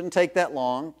 It shouldn't take that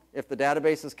long. If the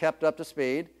database is kept up to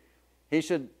speed, he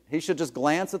should just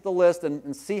glance at the list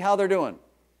and see how they're doing.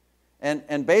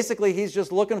 And basically, he's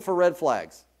just looking for red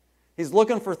flags. He's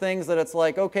looking for things that it's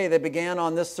like, okay, they began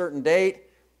on this certain date,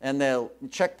 and the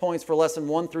checkpoints for lesson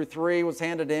 1 through 3 was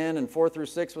handed in, and 4 through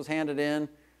 6 was handed in.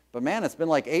 But man, it's been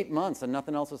like 8 months, and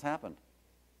nothing else has happened.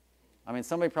 I mean,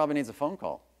 somebody probably needs a phone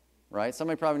call, right?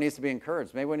 Somebody probably needs to be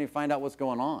encouraged. Maybe we need to find out what's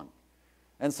going on.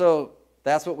 And so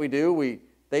that's what we do.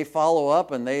 They follow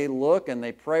up, and they look, and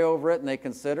they pray over it, and they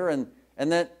consider, and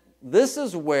that this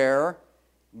is where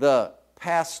the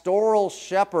pastoral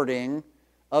shepherding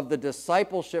of the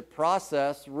discipleship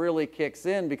process really kicks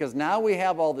in, because now we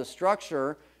have all the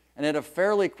structure, and at a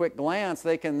fairly quick glance,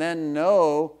 they can then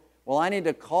know, well, I need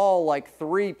to call like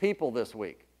 3 people this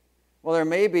week. Well, there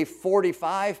may be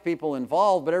 45 people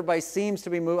involved, but everybody seems to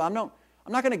be moving. I'm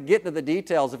not going to get into the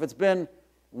details. If it's been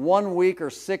 1 week or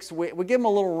 6 weeks, we give them a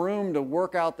little room to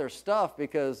work out their stuff,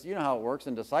 because you know how it works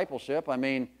in discipleship. I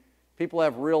mean, people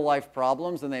have real life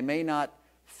problems, and they may not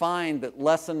find that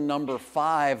lesson number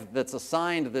 5 that's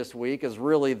assigned this week is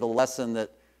really the lesson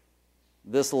that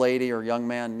this lady or young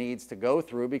man needs to go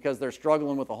through, because they're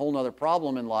struggling with a whole other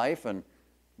problem in life. And,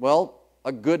 well,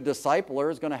 a good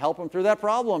discipler is going to help them through that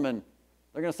problem, and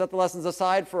they're going to set the lessons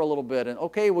aside for a little bit. And,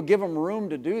 okay, we'll give them room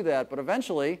to do that, but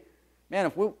eventually, man,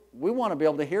 if we want to be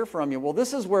able to hear from you, well,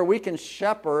 this is where we can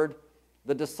shepherd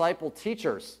the disciple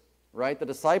teachers, right, the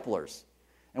disciplers.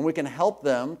 And we can help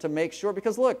them to make sure,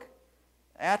 because look,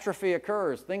 atrophy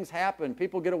occurs, things happen,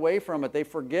 people get away from it, they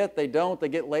forget, they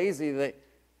get lazy,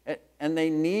 and they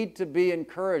need to be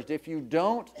encouraged. If you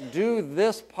don't do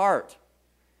this part,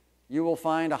 you will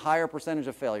find a higher percentage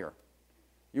of failure.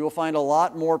 You will find a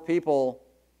lot more people,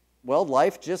 well,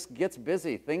 life just gets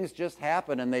busy, things just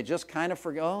happen, and they just kind of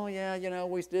forget, oh yeah,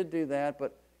 we did do that,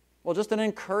 but, well, just an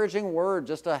encouraging word,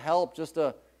 just a help, just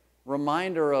a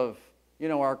reminder of,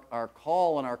 our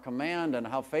call and our command and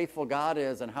how faithful God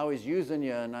is and how He's using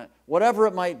you and whatever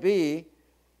it might be.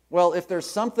 Well, if there's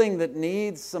something that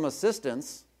needs some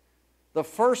assistance, the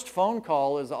first phone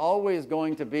call is always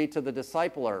going to be to the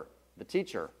discipler, the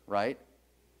teacher, right?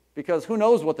 Because who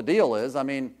knows what the deal is? I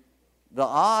mean, the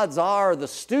odds are the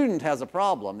student has a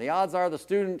problem. The odds are the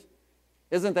student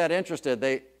isn't that interested.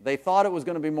 They thought it was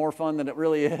going to be more fun than it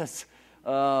really is.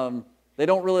 They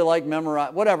don't really like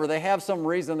memorize, whatever. They have some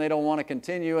reason they don't want to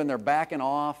continue, and they're backing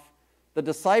off. The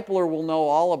discipler will know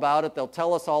all about it. They'll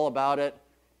tell us all about it.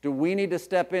 Do we need to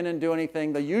step in and do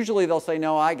anything? Usually they'll say,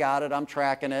 no, I got it. I'm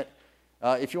tracking it.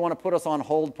 If you want to put us on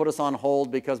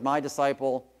hold, because my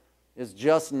disciple is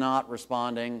just not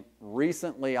responding.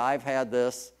 Recently, I've had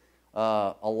this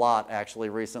a lot, actually,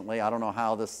 recently. I don't know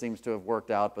how this seems to have worked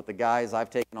out, but the guys, I've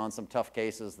taken on some tough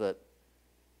cases that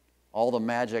all the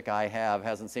magic I have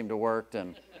hasn't seemed to work,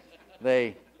 and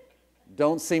they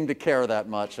don't seem to care that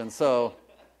much. And so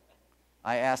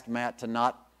I asked Matt to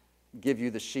not give you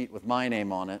the sheet with my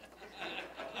name on it,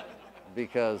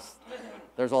 because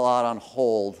there's a lot on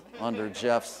hold under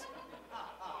Jeff's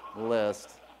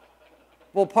list.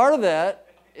 Well, part of that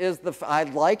is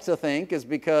I'd like to think is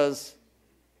because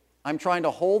I'm trying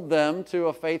to hold them to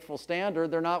a faithful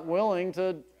standard they're not willing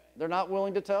to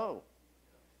toe.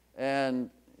 And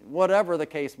whatever the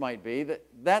case might be,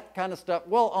 that kind of stuff,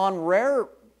 well, on rare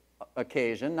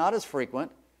occasion, not as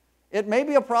frequent, it may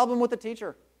be a problem with the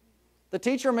teacher. The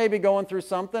teacher may be going through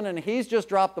something, and he's just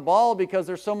dropped the ball because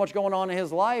there's so much going on in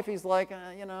his life. He's like,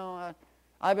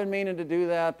 I've been meaning to do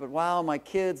that, but wow, my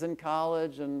kid's in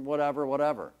college and whatever.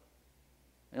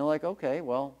 And you're like, okay,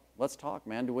 well, let's talk,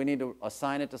 man. Do we need to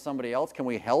assign it to somebody else? Can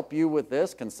we help you with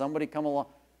this? Can somebody come along?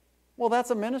 Well,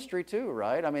 that's a ministry too,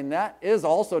 right? I mean, that is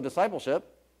also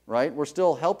discipleship, right? We're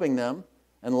still helping them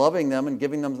and loving them and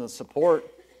giving them the support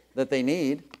that they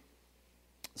need.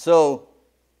 So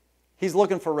he's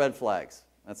looking for red flags.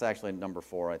 That's actually number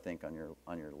 4, I think, on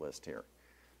your list here.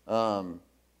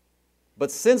 But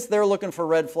since they're looking for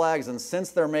red flags and since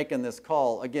they're making this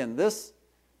call, again, this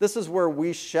is where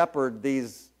we shepherd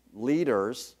these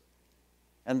leaders,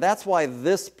 and that's why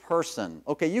this person,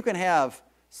 okay, you can have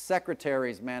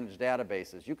secretaries manage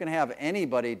databases. You can have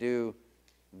anybody do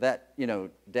that,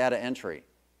 data entry.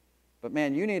 But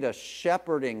man, you need a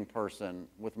shepherding person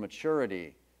with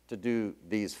maturity to do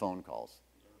these phone calls.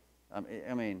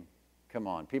 I mean, Come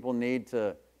on. People need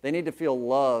to feel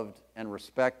loved and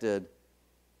respected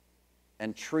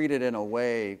and treated in a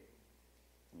way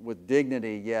with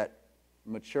dignity, yet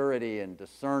maturity and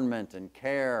discernment and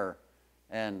care.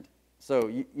 And so,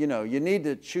 you need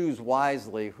to choose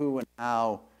wisely who and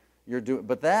how you're doing.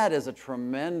 But that is a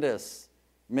tremendous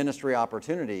ministry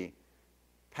opportunity.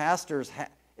 Pastors,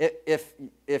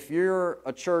 if you're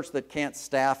a church that can't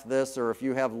staff this, or if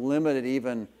you have limited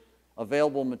even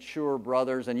available mature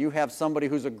brothers, and you have somebody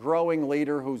who's a growing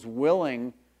leader who's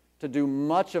willing to do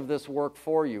much of this work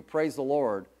for you, praise the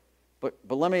Lord. But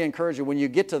let me encourage you, when you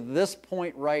get to this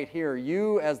point right here,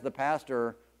 you as the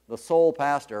pastor, the sole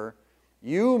pastor,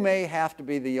 you may have to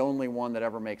be the only one that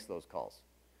ever makes those calls.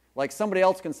 Like somebody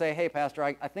else can say, hey, pastor,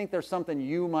 I think there's something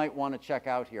you might want to check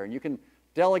out here. And you can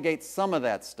delegate some of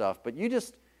that stuff. But you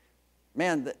just,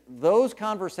 man, those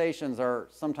conversations are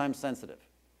sometimes sensitive.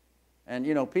 And,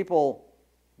 people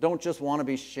don't just want to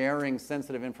be sharing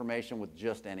sensitive information with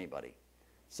just anybody.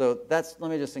 So let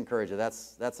me just encourage you.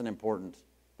 That's an important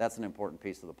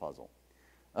piece of the puzzle.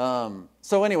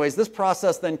 So anyways, this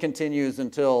process then continues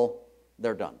until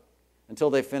they're done, until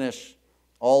they finish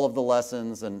all of the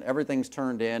lessons and everything's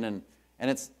turned in.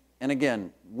 And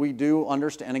again, we do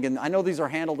understand. And again, I know these are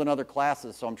handled in other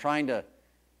classes, so I'm trying to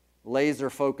laser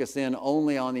focus in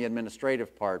only on the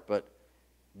administrative part. But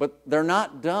they're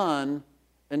not done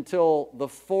until the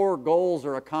 4 goals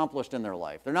are accomplished in their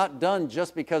life. They're not done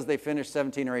just because they finished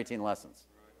 17 or 18 lessons.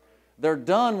 They're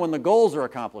done when the goals are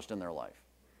accomplished in their life.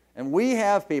 And we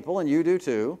have people, and you do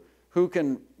too, who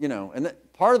can, and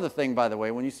part of the thing, by the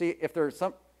way, when you see if there's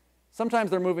sometimes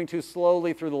they're moving too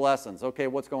slowly through the lessons. Okay,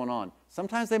 what's going on?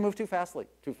 Sometimes they move too quickly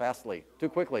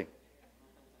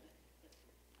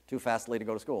to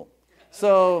go to school.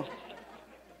 So,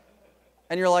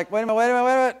 and you're like, wait a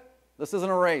minute. This isn't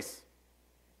a race.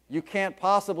 You can't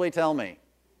possibly tell me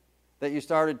that you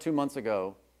started 2 months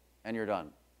ago and you're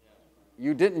done.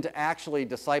 You didn't actually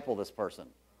disciple this person.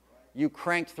 You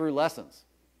cranked through lessons.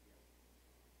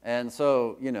 And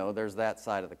so, there's that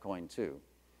side of the coin too.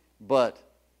 But,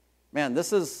 man,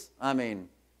 the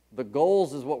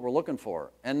goals is what we're looking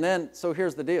for. And then, so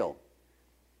here's the deal.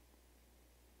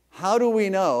 How do we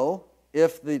know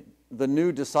if the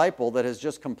new disciple that has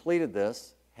just completed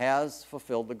this has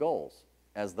fulfilled the goals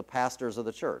as the pastors of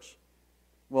the church?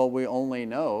 Well, we only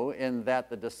know in that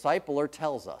the discipler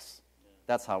tells us.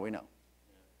 That's how we know.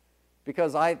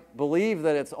 Because I believe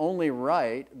that it's only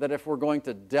right that if we're going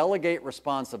to delegate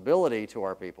responsibility to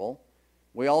our people,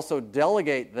 we also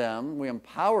delegate them, we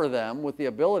empower them with the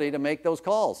ability to make those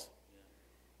calls.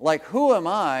 Like, who am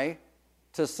I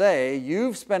to say,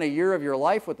 you've spent a year of your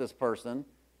life with this person,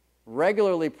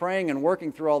 regularly praying and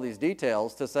working through all these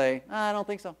details, to say, I don't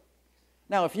think so.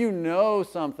 Now, if you know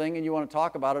something and you want to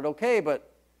talk about it, okay,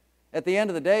 but at the end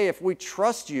of the day, if we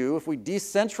trust you, if we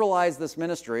decentralize this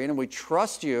ministry and we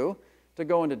trust you to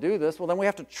go and to do this, well, then we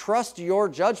have to trust your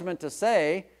judgment to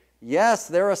say, yes,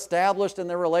 they're established in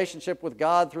their relationship with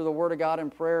God through the Word of God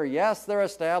and prayer. Yes, they're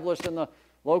established in the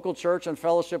local church and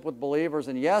fellowship with believers.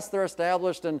 And yes, they're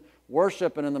established in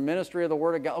worship and in the ministry of the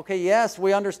Word of God. Okay, yes,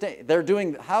 we understand. They're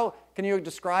doing, how can you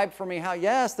describe for me how?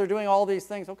 Yes, they're doing all these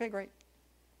things. Okay, great.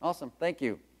 Awesome. Thank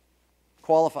you.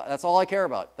 Qualify. That's all I care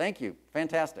about. Thank you.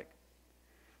 Fantastic.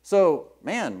 So,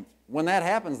 man, when that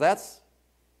happens, that's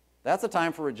a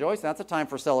time for rejoicing. That's a time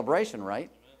for celebration,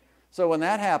 right? So when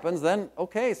that happens, then,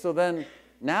 okay, so then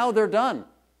now they're done.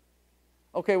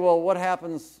 Okay, well, what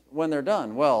happens when they're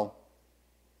done? Well,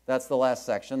 that's the last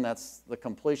section. That's the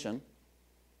completion.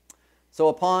 So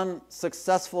upon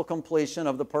successful completion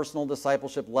of the personal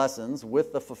discipleship lessons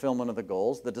with the fulfillment of the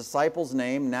goals, the disciple's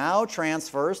name now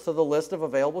transfers to the list of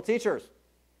available teachers.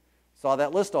 Saw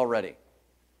that list already.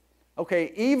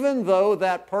 Okay, even though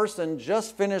that person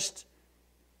just finished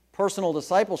personal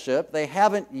discipleship, they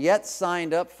haven't yet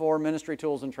signed up for ministry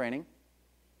tools and training.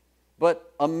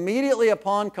 But immediately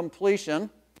upon completion,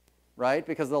 right,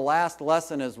 because the last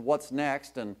lesson is what's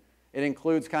next, and it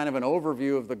includes kind of an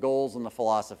overview of the goals and the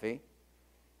philosophy.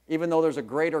 Even though there's a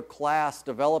greater class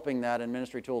developing that in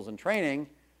ministry tools and training,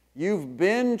 you've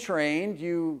been trained,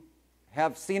 you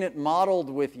have seen it modeled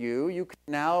with you, you can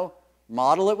now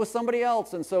model it with somebody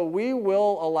else. And so we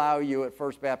will allow you at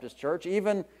First Baptist Church,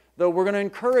 even though we're going to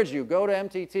encourage you, go to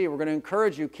MTT, we're going to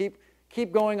encourage you,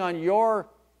 keep going on your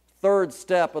third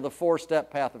step of the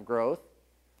 4-step path of growth.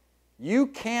 You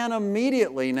can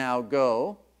immediately now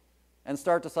go and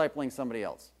start discipling somebody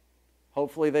else.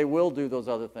 Hopefully they will do those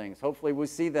other things. Hopefully we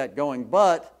see that going.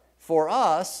 But for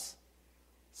us,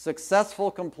 successful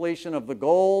completion of the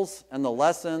goals and the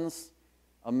lessons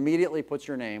immediately puts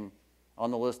your name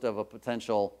on the list of a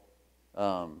potential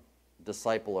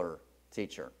discipler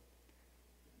teacher.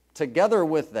 Together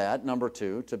with that, number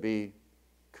 2, to be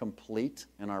complete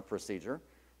in our procedure,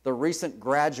 the recent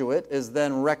graduate is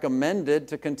then recommended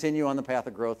to continue on the path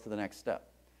of growth to the next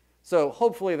step. So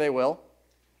hopefully they will,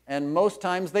 and most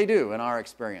times they do in our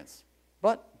experience,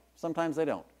 but sometimes they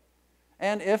don't.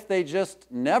 And if they just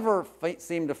never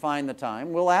seem to find the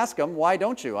time, we'll ask them, why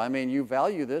don't you? I mean, you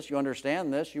value this, you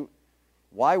understand this,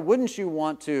 why wouldn't you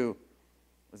want to?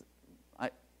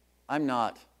 I'm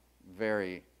not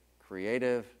very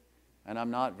creative, and I'm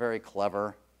not very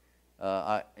clever.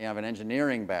 I have an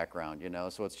engineering background,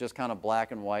 so it's just kind of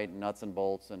black and white, nuts and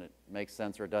bolts, and it makes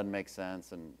sense or it doesn't make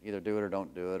sense, and either do it or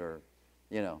don't do it, or,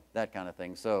 that kind of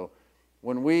thing. So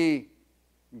when we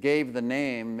gave the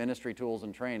name Ministry Tools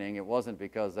and Training, it wasn't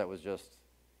because that was just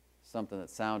something that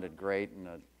sounded great and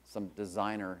some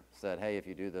designer said, hey, if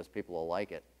you do this, people will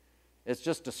like it. It's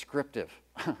just descriptive.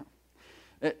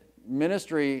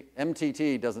 Ministry,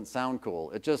 MTT, doesn't sound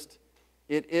cool. It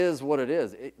is what it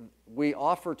is. We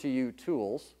offer to you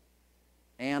tools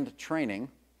and training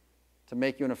to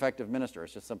make you an effective minister.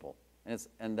 It's just simple,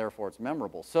 and therefore it's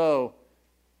memorable. So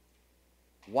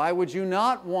why would you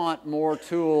not want more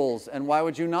tools, and why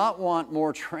would you not want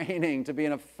more training to be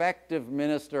an effective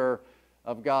minister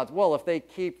of God's? Well, if they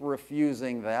keep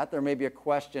refusing that, there may be a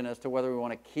question as to whether we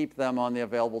want to keep them on the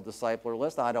available discipler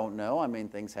list. I don't know. I mean,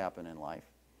 things happen in life.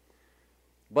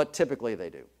 But typically they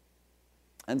do.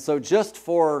 And so just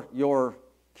for your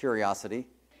curiosity,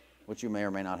 which you may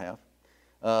or may not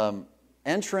have,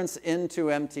 entrance into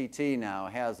MTT now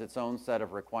has its own set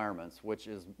of requirements, which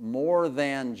is more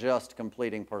than just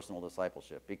completing personal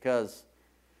discipleship, because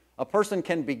a person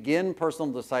can begin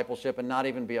personal discipleship and not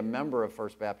even be a member of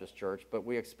First Baptist Church, but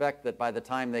we expect that by the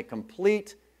time they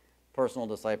complete personal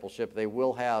discipleship, they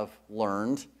will have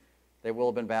learned, they will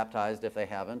have been baptized if they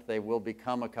haven't, they will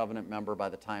become a covenant member by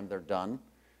the time they're done.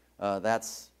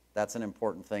 That's an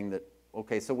important thing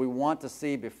so we want to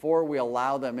see before we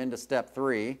allow them into step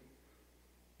 3,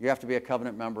 you have to be a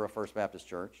covenant member of First Baptist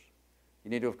Church.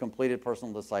 You need to have completed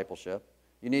personal discipleship.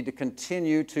 You need to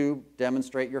continue to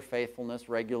demonstrate your faithfulness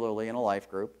regularly in a life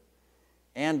group.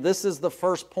 And this is the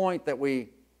first point that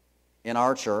in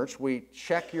our church, we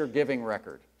check your giving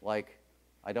record. Like,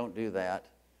 I don't do that.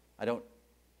 I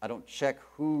don't check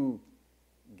who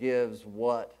gives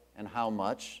what and how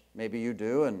much. Maybe you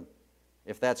do, and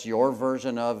if that's your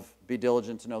version of be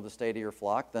diligent to know the state of your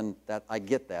flock, then I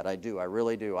get that. I do. I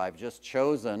really do. I've just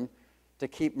chosen to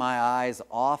keep my eyes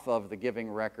off of the giving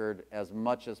record as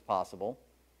much as possible.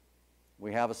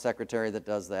 We have a secretary that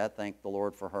does that. Thank the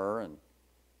Lord for her. And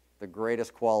the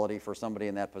greatest quality for somebody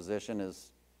in that position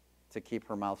is to keep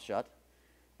her mouth shut.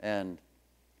 And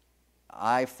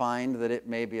I find that it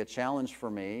may be a challenge for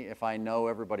me, if I know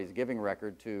everybody's giving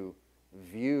record, to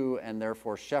view and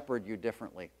therefore shepherd you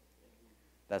differently.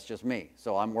 That's just me.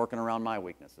 So I'm working around my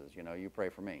weaknesses. You pray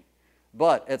for me.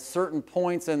 But at certain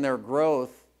points in their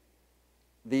growth,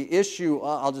 the issue,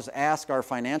 I'll just ask our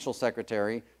financial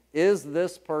secretary, is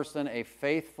this person a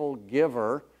faithful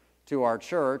giver to our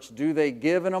church? Do they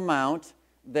give an amount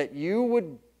that you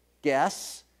would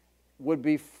guess would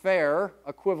be fair,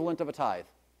 equivalent of a tithe?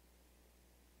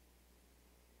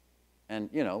 And,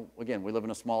 again, we live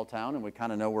in a small town, and we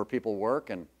kind of know where people work,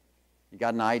 and you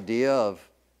got an idea of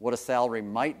what a salary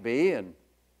might be, and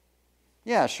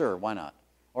yeah, sure, why not?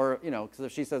 Or, because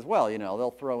if she says, well, they'll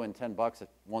throw in $10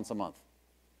 once a month.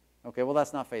 Okay, well,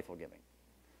 that's not faithful giving.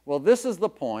 Well, this is the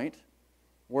point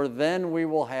where then we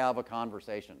will have a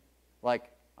conversation.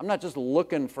 Like, I'm not just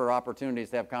looking for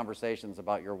opportunities to have conversations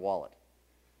about your wallet,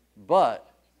 but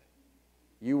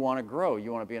you want to grow.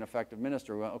 You want to be an effective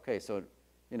minister. Okay, so,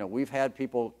 we've had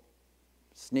people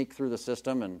sneak through the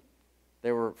system, and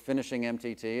they were finishing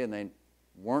MTT, and they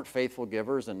weren't faithful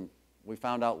givers, and we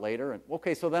found out later. And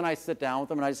okay, so then I sit down with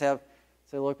them, and I just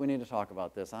say, look, we need to talk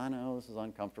about this. I know this is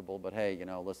uncomfortable, but hey,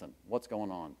 listen, what's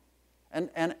going on?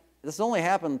 And this only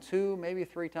happened 2, maybe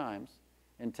 3 times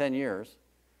in 10 years.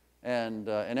 And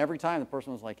every time the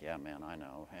person was like, yeah, man, I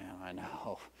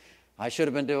know. I should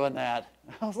have been doing that.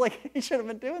 I was like, you should have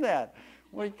been doing that.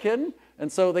 Are you kidding? And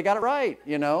so they got it right,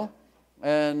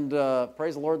 And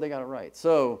praise the Lord, they got it right.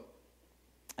 So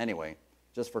anyway,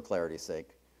 just for clarity's sake.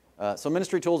 So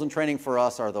ministry tools and training for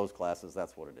us are those classes.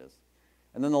 That's what it is.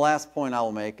 And then the last point I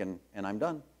will make, and I'm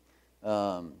done.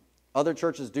 Other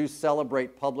churches do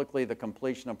celebrate publicly the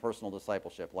completion of personal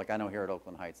discipleship. Like I know here at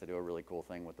Oakland Heights, they do a really cool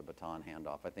thing with the baton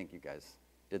handoff. I think you guys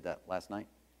did that last night.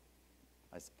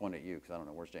 I point at you because I don't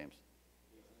know. Where's James?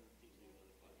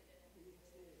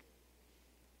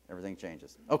 Everything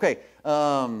changes. Okay.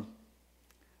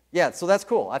 Yeah, so that's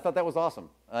cool. I thought that was awesome.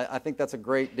 I think that's a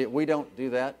great deal. We don't do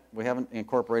that. We haven't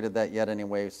incorporated that yet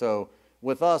anyway. So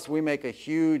with us, we make a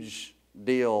huge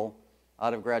deal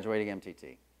out of graduating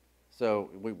MTT. So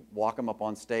we walk them up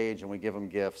on stage and we give them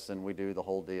gifts and we do the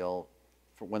whole deal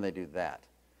for when they do that.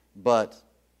 But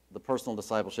the personal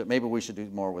discipleship, maybe we should do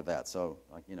more with that. So,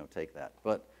 take that.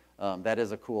 But that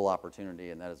is a cool opportunity,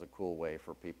 and that is a cool way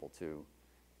for people to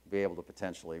be able to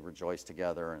potentially rejoice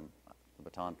together. And the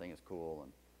baton thing is cool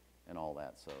and all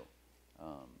that. So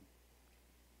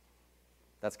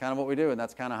that's kind of what we do, and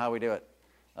that's kind of how we do it.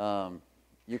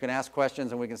 You can ask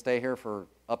questions, and we can stay here for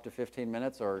up to 15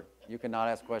 minutes, or you can not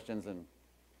ask questions, and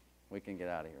we can get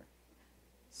out of here.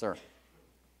 Sir.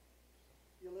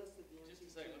 You listed the Just a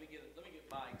second. Let me get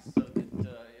mics so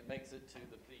that it makes it to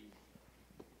the feed.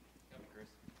 Come, Chris.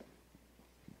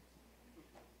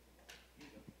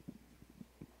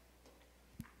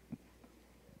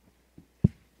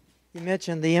 You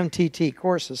mentioned the MTT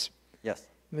courses. Yes.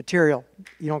 Material.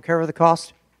 You don't care for the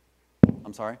cost?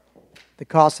 I'm sorry? The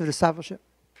cost of discipleship?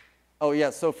 Oh, yeah.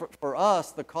 So for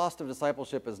us, the cost of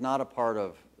discipleship is not a part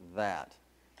of that.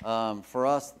 For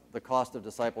us, the cost of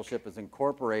discipleship is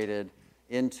incorporated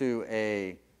into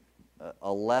a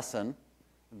lesson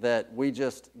that we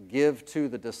just give to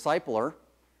the discipler.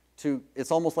 It's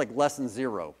almost like lesson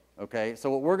 0, okay? So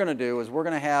what we're going to do is we're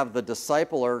going to have the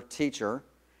discipler teacher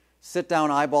sit down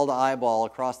eyeball to eyeball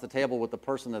across the table with the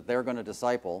person that they're going to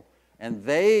disciple, and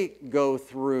they go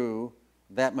through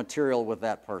that material with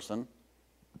that person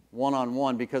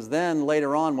one-on-one, because then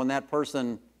later on when that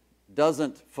person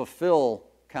doesn't fulfill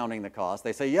counting the cost,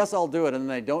 they say, yes, I'll do it, and then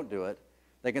they don't do it.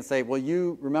 They can say, well,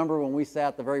 you remember when we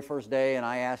sat the very first day and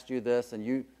I asked you this,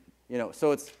 and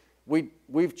so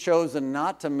we've chosen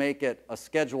not to make it a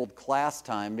scheduled class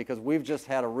time because we've just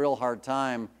had a real hard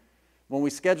time. When we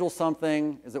schedule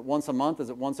something, is it once a month? Is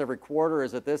it once every quarter?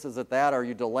 Is it this? Is it that? Are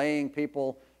you delaying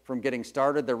people from getting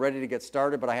started? They're ready to get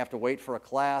started, but I have to wait for a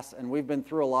class, and we've been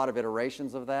through a lot of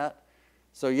iterations of that.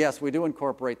 So yes, we do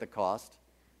incorporate the cost,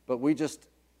 but we just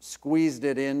squeezed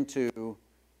it into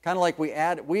kind of like we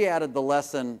added the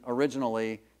lesson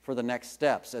originally for the next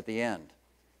steps at the end.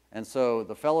 And so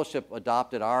the fellowship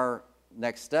adopted our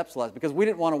next steps lesson because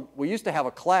we used to have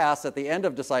a class at the end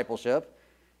of discipleship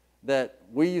that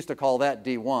we used to call that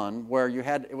D1, where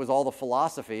it was all the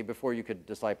philosophy before you could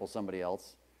disciple somebody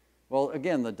else. Well,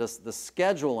 again, the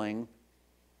scheduling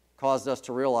caused us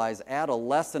to realize, add a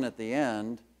lesson at the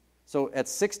end. So at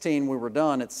 16, we were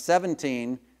done. At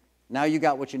 17, now you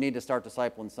got what you need to start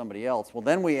discipling somebody else. Well,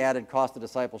 then we added cost of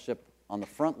discipleship on the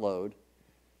front load.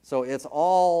 So it's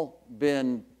all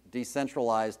been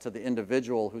decentralized to the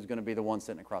individual who's going to be the one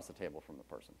sitting across the table from the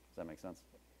person. Does that make sense?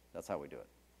 That's how we do it.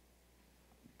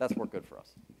 That's worked good for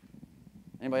us.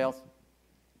 Anybody else?